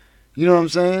 You know what I'm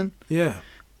saying? Yeah.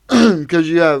 Because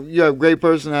you have great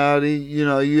personality.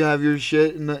 You have your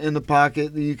shit in the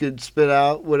pocket that you could spit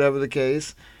out, whatever the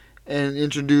case. And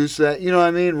introduce that, you know what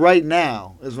I mean? Right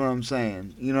now is what I'm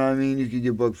saying. You know what I mean? You could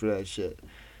get booked for that shit.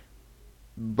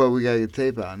 But we gotta get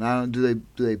tape out. Now, do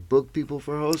they book people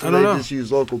for hosts? Or I don't know. They just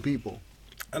use local people?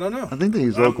 I don't know. I think they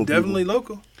use local people. Definitely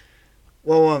local.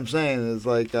 Well, what I'm saying is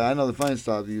I know the Funny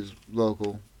Stop use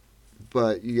local,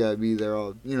 but you gotta be there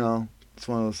all. It's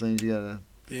one of those things you gotta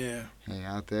hang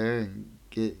out there and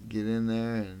get in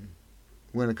there and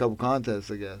win a couple contests,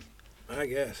 I guess.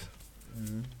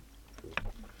 Mm-hmm.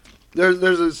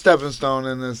 There's a stepping stone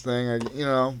in this thing,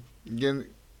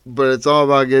 but it's all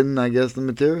about getting, I guess, the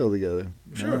material together.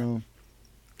 Sure.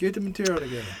 Get the material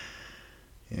together.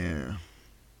 Yeah.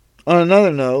 On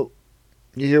another note,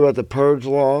 you hear about the purge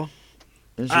law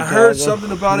in Chicago? I heard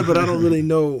something about it, but I don't really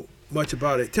know much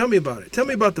about it. Tell me about it. Tell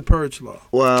me about the purge law.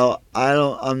 Well,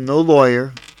 I'm no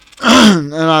lawyer,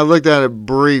 and I looked at it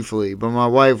briefly, but my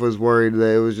wife was worried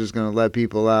that it was just going to let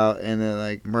people out, and then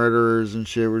like murderers and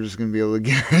shit were just going to be able to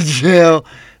get out of jail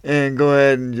and go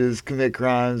ahead and just commit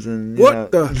crimes, and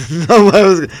nobody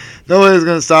was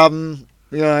going to stop them.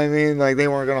 You know what I mean? Like they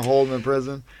weren't going to hold them in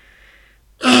prison.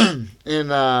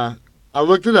 And I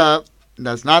looked it up.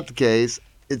 That's not the case.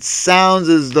 It sounds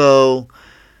as though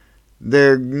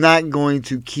they're not going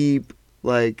to keep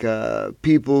like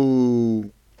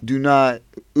people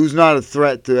who's not a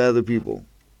threat to other people,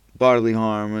 bodily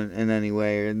harm in any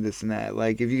way and this and that.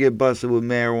 Like if you get busted with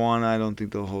marijuana, I don't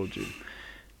think they'll hold you.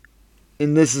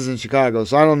 And this is in Chicago,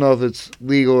 so I don't know if it's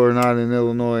legal or not in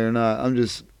Illinois or not. I'm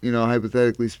just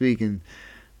hypothetically speaking.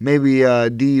 Maybe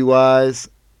DUIs.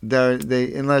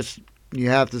 They unless you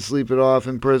have to sleep it off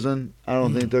in prison, I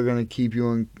don't think they're gonna keep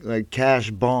you in like cash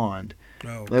bond. Oh,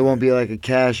 okay. They won't be like a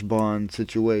cash bond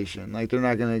situation. Like they're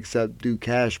not gonna do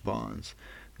cash bonds.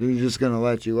 They're just gonna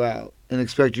let you out and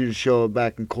expect you to show up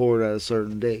back in court at a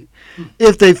certain date.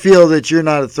 If they feel that you're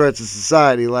not a threat to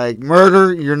society, like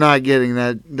murder, you're not getting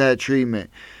that treatment.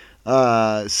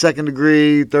 Second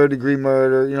degree, third degree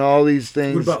murder, all these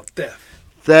things. What about theft?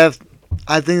 Theft,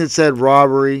 I think it said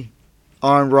robbery,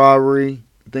 armed robbery,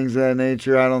 things of that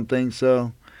nature. I don't think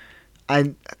so.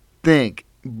 I think,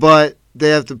 but they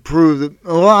have to prove that.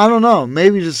 Well, I don't know.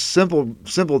 Maybe just simple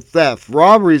theft.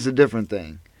 Robbery is a different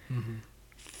thing. Mm-hmm.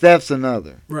 Theft's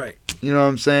another. Right. You know what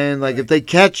I'm saying? Like right. If they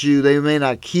catch you, they may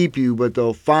not keep you, but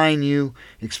they'll fine you,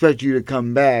 expect you to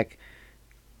come back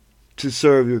to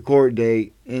serve your court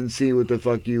date and see what the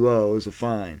fuck you owe as a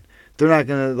fine. They're not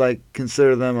gonna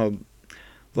consider them a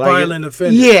violent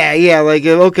offender. Yeah. Like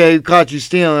okay, caught you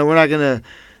stealing, we're not gonna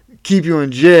keep you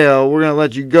in jail. We're gonna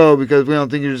let you go because we don't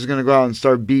think you're just gonna go out and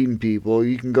start beating people.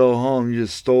 You can go home. You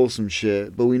just stole some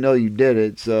shit, but we know you did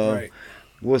it. So right.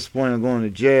 What's the point of going to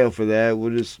jail for that?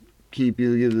 We'll just keep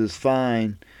you, give this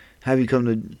fine, have you come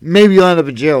to. Maybe you'll end up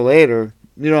in jail later.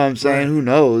 You know what I'm saying? Right. Who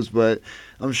knows? But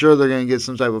I'm sure they're gonna get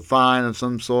some type of fine of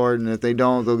some sort, and if they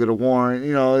don't, they'll get a warrant.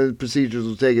 The procedures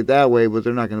will take it that way, but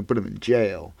they're not gonna put them in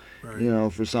jail.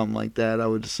 Right. For something like that, I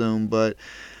would assume. But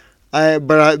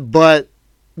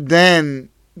then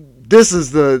this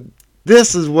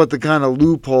is what the kind of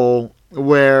loophole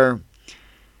where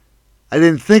I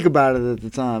didn't think about it at the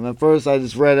time. At first, I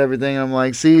just read everything, and I'm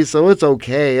like, see, so it's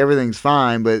okay, everything's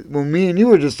fine. But when me and you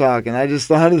were just talking, I just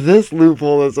thought of this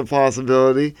loophole as a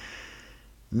possibility.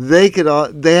 They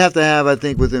have to have, I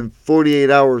think, within 48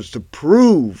 hours to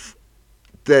prove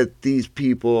that these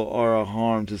people are a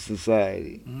harm to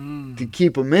society to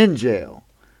keep them in jail.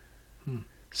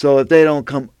 So if they don't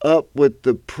come up with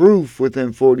the proof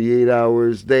within 48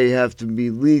 hours, they have to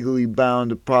be legally bound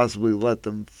to possibly let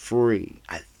them free,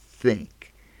 I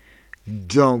think.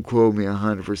 Don't quote me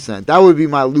 100%. That would be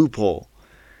my loophole.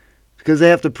 Because they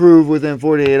have to prove within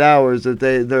 48 hours that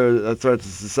they're a threat to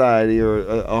society or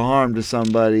a harm to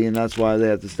somebody, and that's why they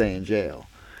have to stay in jail.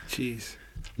 Jeez.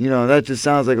 That just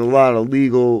sounds like a lot of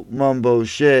legal mumbo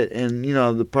shit, and,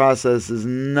 the process is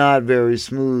not very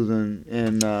smooth,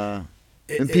 and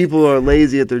people are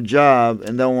lazy at their job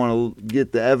and don't want to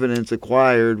get the evidence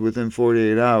acquired within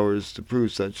 48 hours to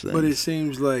prove such things. But it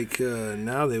seems like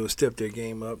now they will step their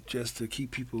game up just to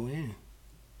keep people in.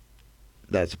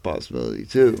 That's a possibility,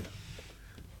 too.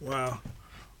 Wow.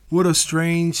 What a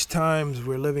strange times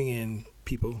we're living in,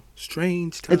 people.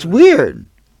 Strange times. It's weird.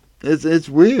 It's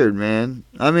weird, man.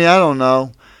 I mean, I don't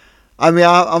know. I mean,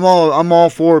 I'm all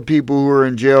for people who are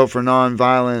in jail for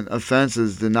non-violent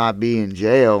offenses to not be in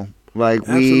jail. Like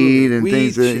absolutely. Weed and weed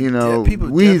things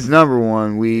that, weed's number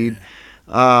one, weed.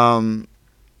 Yeah.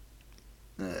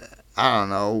 I don't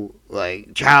know,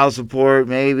 like child support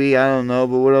maybe, I don't know,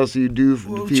 but what else do you do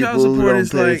for people who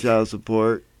don't pay child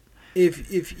support?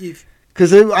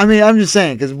 Because, I'm just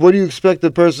saying, because what do you expect the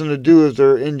person to do if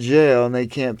they're in jail and they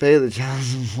can't pay the child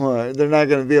support? They're not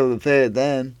going to be able to pay it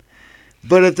then.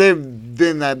 But if they've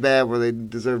been that bad where they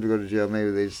deserve to go to jail,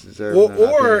 maybe they just deserve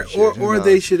or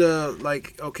they should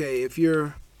okay, if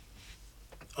you're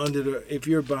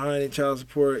behind in child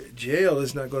support, jail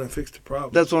is not going to fix the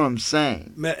problem. That's what I'm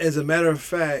saying. As a matter of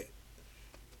fact,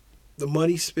 the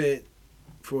money spent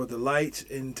for the lights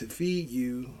and to feed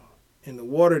you and the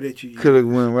water that you use could have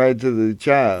went right to the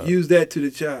child. Use that to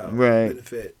the child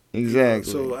benefit. Exactly.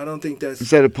 So I don't think that's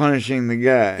instead of punishing the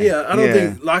guy. Yeah, I don't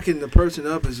think locking the person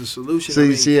up is a solution. So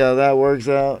you see how that works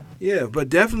out? Yeah, but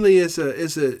definitely it's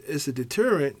a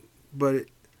deterrent. But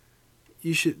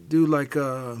you should do like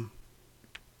a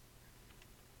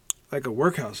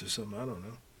workhouse or something. I don't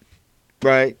know.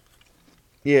 Right.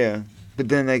 Yeah. But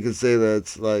then they could say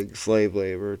that's like slave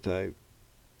labor type.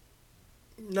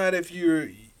 Not if you're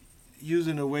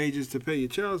using the wages to pay your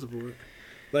child support.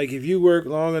 Like if you work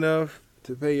long enough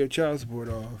to pay your child support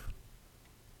off.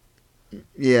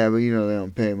 Yeah, but you know they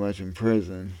don't pay much in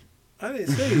prison. I didn't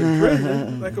say in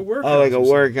prison, like a workhouse. Oh, like a or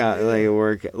something. workout, Yeah. like a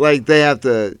workout. Like they have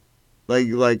to,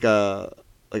 like a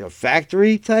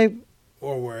factory type.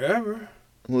 Or wherever.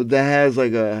 Well, that has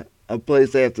like a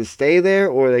place they have to stay there,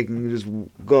 or they can just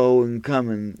go and come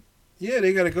and. Yeah,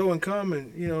 they got to go and come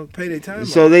and pay their time.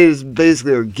 So off. they just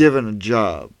basically are given a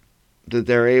job that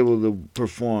they're able to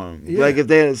perform. Yeah. Like if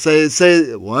they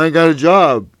say, well, I ain't got a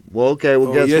job. Well, okay.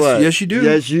 Well, guess yes, what? yes, you do.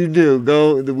 Yes, you do.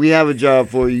 Go. We have a job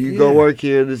for you. You go Yeah. work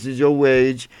here. This is your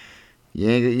wage. You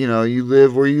ain't, you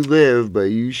live where you live, but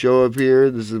you show up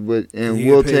here. This is what, and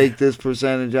You we'll get paid. take this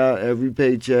percentage out every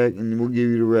paycheck, and we'll give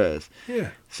you the rest.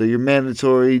 Yeah. So you're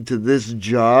mandatory to this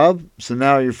job. So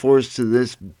now you're forced to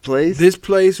this place. This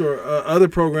place or other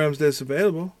programs that's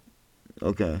available.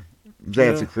 Okay. They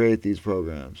have Yeah. to create these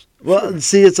programs. Well, Sure.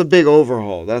 see, it's a big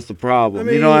overhaul. That's the problem.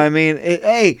 I You know mean- what I mean?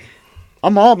 Hey,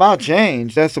 I'm all about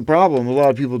change. That's the problem. A lot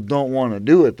of people don't want to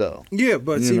do it, though. Yeah,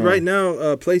 but You see, know. right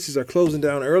now, places are closing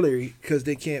down earlier because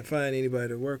they can't find anybody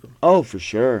to work them. Oh, for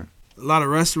sure. A lot of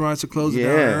restaurants are closing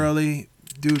Yeah. down early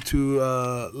due to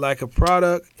lack of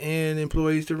product and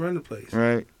employees to run the place.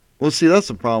 Right. Well, see, that's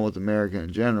the problem with America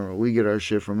in general. We get our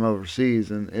shit from overseas,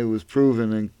 and it was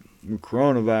proven in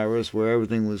coronavirus where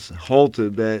everything was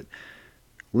halted that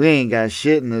we ain't got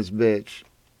shit in this bitch.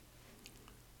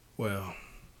 Well,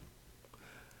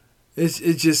 it's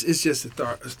just a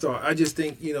thought. I just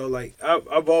think like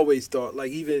I've always thought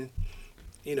like even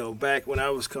back when I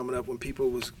was coming up when people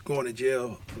was going to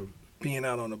jail for being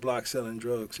out on the block selling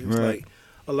drugs, it was Right. like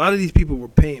a lot of these people were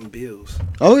paying bills.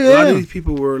 Oh, A lot of yeah. these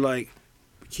people were like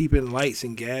keeping lights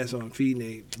and gas on, feeding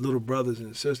their little brothers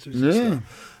and sisters. And Yeah.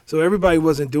 stuff. So everybody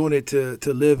wasn't doing it to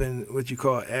live in what you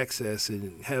call access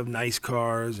and have nice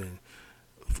cars and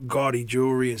gaudy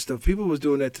jewelry and stuff. People was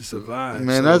doing that to survive.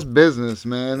 Man, So- that's business,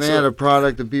 man. They so- had a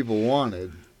product that people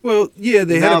wanted. well, yeah,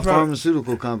 they now had a product.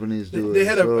 pharmaceutical companies do it. They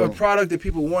had so- a product that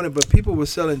people wanted, but people were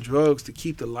selling drugs to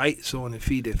keep the lights on and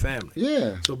feed their family.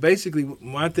 Yeah. So basically,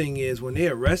 my thing is when they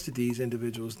arrested these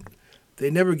individuals, they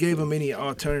never gave them any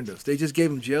alternatives. They just gave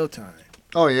them jail time.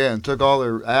 Oh, yeah, and took all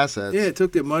their assets. Yeah, it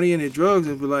took their money and their drugs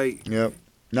and be like, Yep.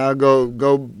 Now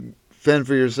go fend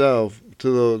for yourself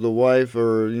to the wife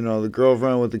or, the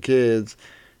girlfriend with the kids.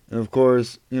 And, of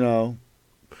course,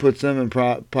 puts them in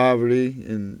poverty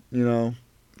and,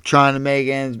 trying to make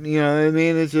ends. You know what I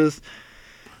mean? It's just...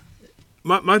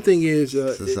 my thing is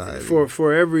Society.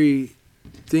 for every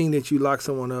thing that you lock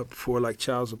someone up for, like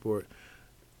child support,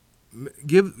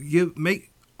 make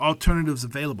alternatives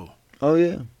available. Oh,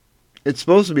 yeah. It's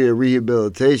supposed to be a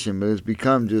rehabilitation, but it's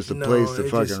become just a No, place to it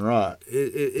fucking just- rot.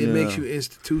 It Yeah. makes you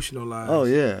institutionalized. Oh,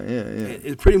 yeah.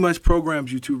 It pretty much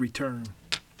programs you to return.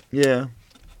 Yeah.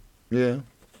 Yeah.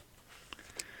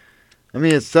 I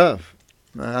mean, it's tough.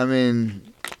 I mean,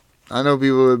 I know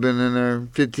people who have been in there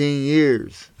 15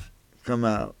 years come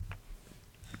out.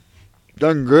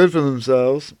 Done good for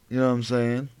themselves, you know what I'm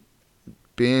saying?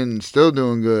 Still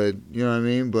doing good, you know what I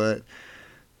mean? But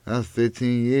that's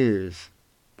 15 years.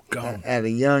 Gone. At a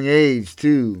young age,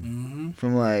 too. Mm-hmm.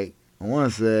 From like, I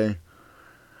want to say,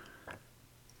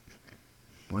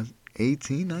 what,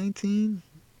 18, 19?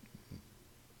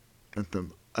 At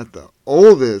the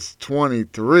oldest,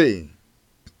 23.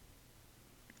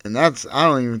 And I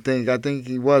think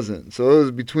he wasn't. So it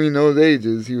was between those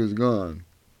ages, he was gone.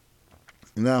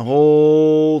 And that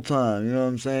whole time, you know what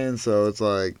I'm saying? So it's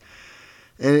like,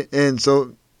 and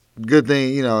so, good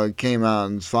thing, it came out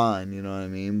and it's fine, you know what I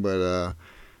mean? But,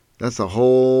 that's a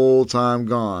whole time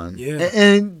gone. Yeah.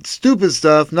 And stupid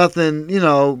stuff, nothing,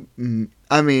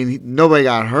 I mean, nobody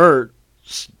got hurt.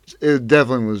 It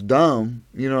definitely was dumb,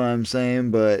 you know what I'm saying?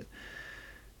 But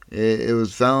it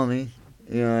was felony,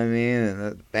 you know what I mean?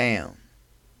 And bam,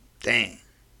 dang,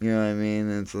 you know what I mean?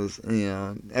 And it's,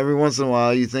 every once in a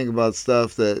while you think about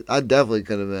stuff that I definitely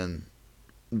could have been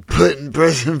put in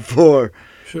prison for.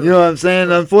 Sure. You know what I'm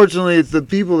saying? Unfortunately, it's the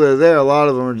people that are there. A lot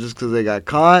of them are just because they got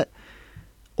caught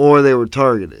or they were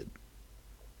targeted.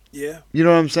 Yeah. You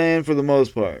know what I'm saying? For the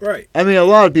most part. Right. I mean, a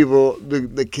lot of people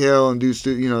that kill and do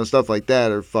stuff like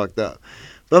that are fucked up.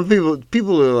 But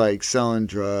people are like selling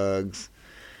drugs.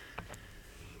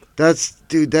 That's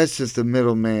just the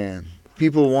middleman.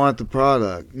 People want the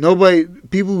product.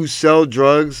 People who sell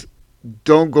drugs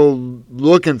don't go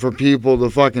looking for people to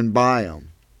fucking buy them.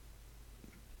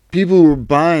 people who are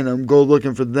buying them go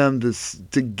looking for them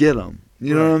to get them.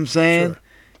 You know what I'm saying? Sure.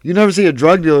 You never see a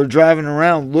drug dealer driving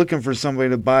around looking for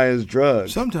somebody to buy his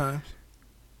drugs. Sometimes.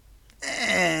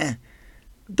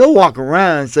 They'll walk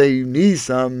around and say you need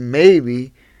something,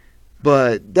 maybe,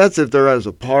 but that's if they're at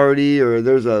a party or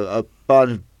there's a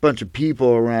bunch of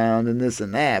people around and this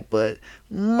and that. But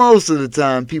most of the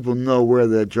time, people know where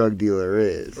the drug dealer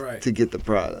is to get the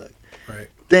product. Right.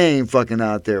 They ain't fucking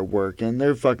out there working.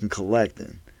 They're fucking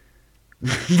collecting.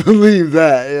 Believe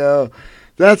that, you know.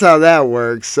 That's how that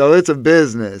works. So it's a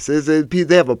business.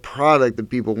 They have a product that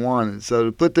people wanted. So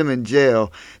to put them in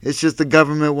jail, it's just the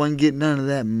government wasn't getting none of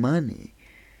that money.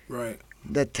 Right.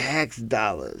 The tax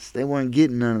dollars. They weren't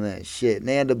getting none of that shit. And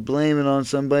they had to blame it on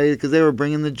somebody because they were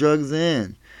bringing the drugs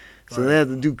in. So they had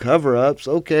to do cover-ups.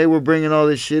 Okay, we're bringing all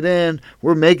this shit in.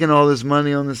 We're making all this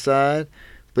money on the side.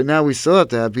 But now we still have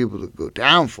to have people to go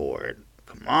down for it.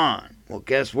 Come on. Well,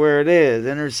 guess where it is?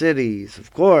 Inner cities.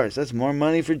 Of course. That's more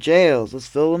money for jails. Let's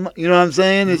fill them up. You know what I'm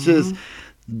saying? It's just,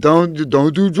 don't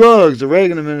do drugs. The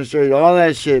Reagan administration, all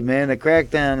that shit, man. The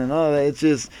crackdown and all that. It's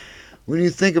just, when you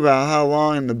think about how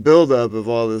long in the buildup of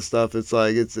all this stuff, it's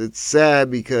like, it's sad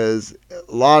because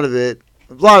a lot of it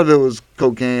was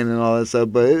cocaine and all that stuff,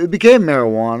 but it became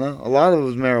marijuana. A lot of it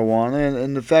was marijuana.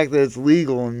 And the fact that it's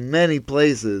legal in many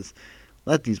places,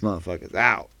 let these motherfuckers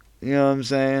out. You know what I'm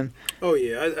saying? Oh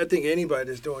yeah, I think anybody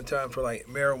that's doing time for like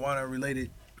marijuana related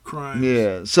crimes.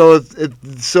 Yeah. So if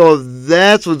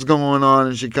that's what's going on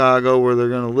in Chicago, where they're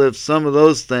gonna lift some of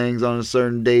those things on a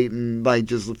certain date and like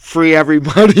just free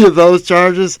everybody of those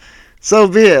charges, so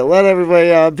be it. Let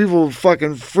everybody out. People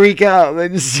fucking freak out. They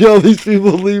just see all these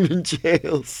people leaving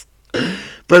jails.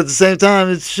 But at the same time,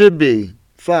 it should be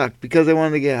because they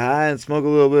wanted to get high and smoke a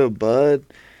little bit of bud.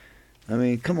 I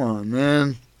mean, come on,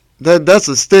 man. That's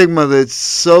a stigma that's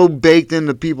so baked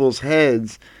into people's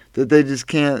heads that they just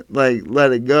can't like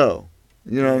let it go.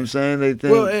 You know what I'm saying? They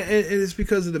think. Well, and it's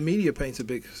because of the media paints a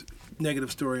big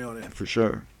negative story on it. For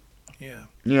sure. Yeah.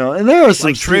 You know, and there are some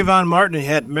like Trayvon Martin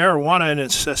had marijuana in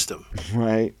his system.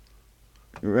 Right.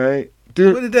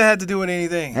 Dude, What did that have to do with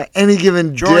anything? at any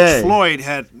given George day. Floyd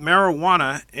had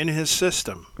marijuana in his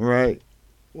system. Right.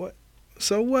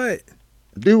 So what?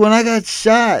 Dude, when I got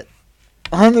shot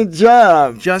on the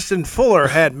job, Justin Fuller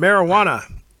had marijuana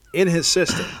in his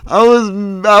system. I was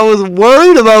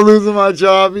worried about losing my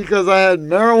job because I had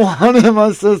marijuana in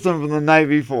my system from the night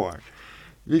before.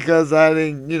 Because I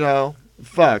didn't,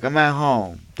 I'm at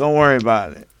home. Don't worry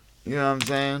about it. You know what I'm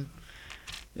saying?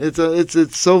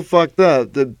 It's so fucked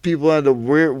up that people had to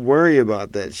worry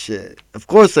about that shit. Of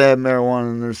course they had marijuana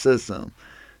in their system.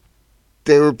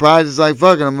 They were probably just like,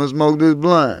 fuck it, I'm gonna smoke this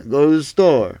blunt. Go to the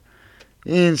store.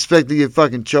 You ain't expect to get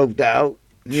fucking choked out.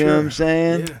 You know what I'm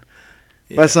saying?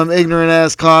 Yeah. By some ignorant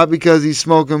ass cop because he's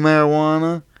smoking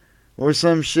marijuana or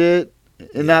some shit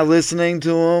and not listening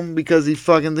to him because he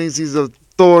fucking thinks he's a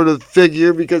authoritative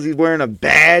figure because he's wearing a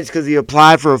badge because he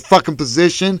applied for a fucking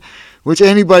position, which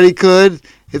anybody could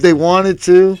if they wanted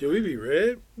to. Should we be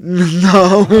red?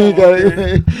 No,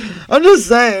 I'm just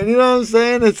saying, you know what I'm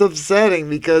saying? It's upsetting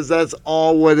because that's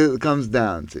all what it comes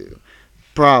down to.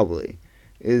 Probably.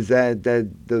 Is that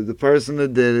the person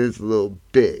that did it is a little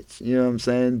bitch. You know what I'm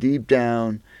saying? Deep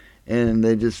down. And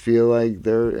they just feel like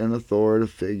they're an authoritative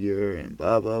figure and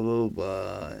blah, blah, blah,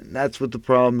 blah. And that's what the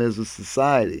problem is with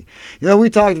society. You know, we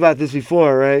talked about this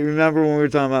before, right? Remember when we were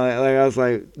talking about, like I was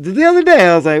like, the other day,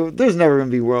 I was like, there's never going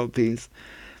to be world peace.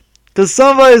 Because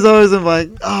somebody's always been like,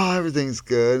 oh, everything's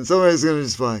good. And somebody's going to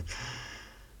just be like,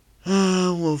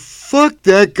 well, fuck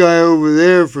that guy over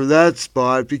there for that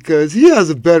spot because he has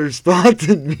a better spot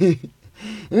than me.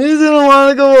 And he's going to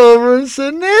want to go over and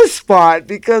sit in this spot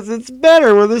because it's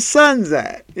better where the sun's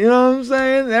at. You know what I'm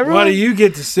saying? Why do you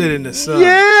get to sit in the sun?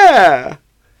 Yeah.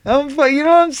 You know what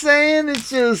I'm saying?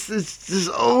 It's just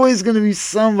always going to be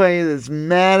somebody that's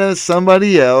mad at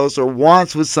somebody else or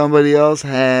wants what somebody else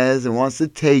has and wants to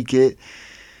take it.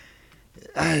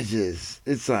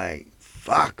 It's like,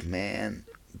 fuck, man.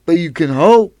 But you can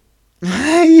hope.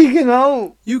 You can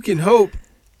hope. You can hope.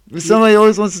 But somebody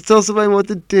always wants to tell somebody what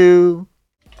to do.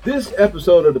 This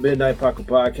episode of the Midnight Paco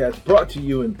Podcast brought to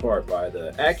you in part by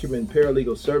the Acumen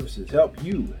Paralegal Services. Help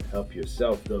you help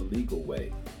yourself the legal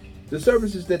way. The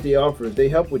services that they offer is they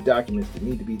help with documents that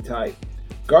need to be typed,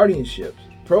 guardianships,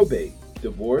 probate,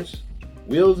 divorce,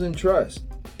 wills and trust,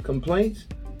 complaints,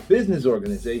 business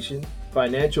organization,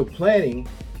 financial planning,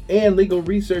 and legal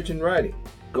research and writing.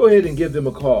 Go ahead and give them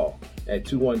a call at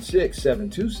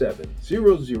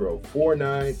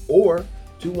 216-727-0049 or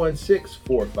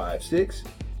 216-456-2000.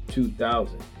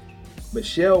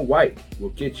 Michelle White will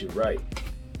get you right.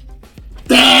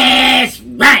 That's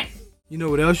right. You know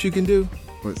what else you can do?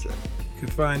 What's that? You can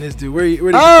find this dude. Where they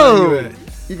can find you at?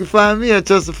 You can find me at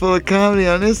Justin Fuller Comedy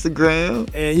on Instagram.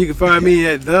 And you can find me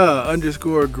at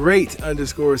 _great_COREE.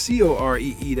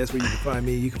 That's where you can find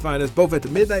me. You can find us both at the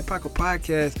Midnight Paco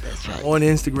Podcast on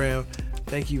Instagram.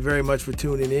 Thank you very much for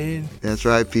tuning in. That's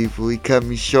right, people. We cut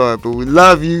me short, but we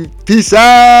love you. Peace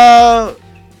out.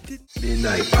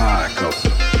 Midnight Paco.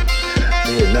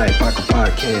 Midnight Paco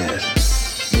Podcast.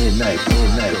 Midnight Paco.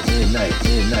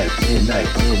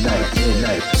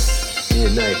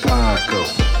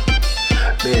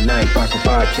 Midnight Paco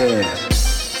Podcast.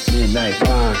 Midnight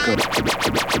Paco.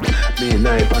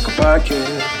 Midnight Paco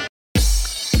Podcast.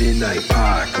 Midnight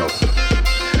Paco.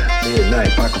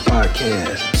 Midnight Paco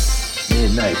Podcast.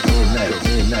 Midnight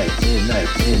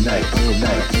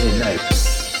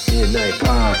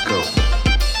Paco.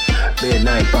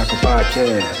 Midnight Paco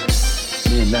Podcast.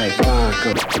 Midnight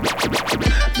Paco.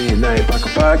 Midnight Paco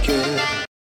Podcast.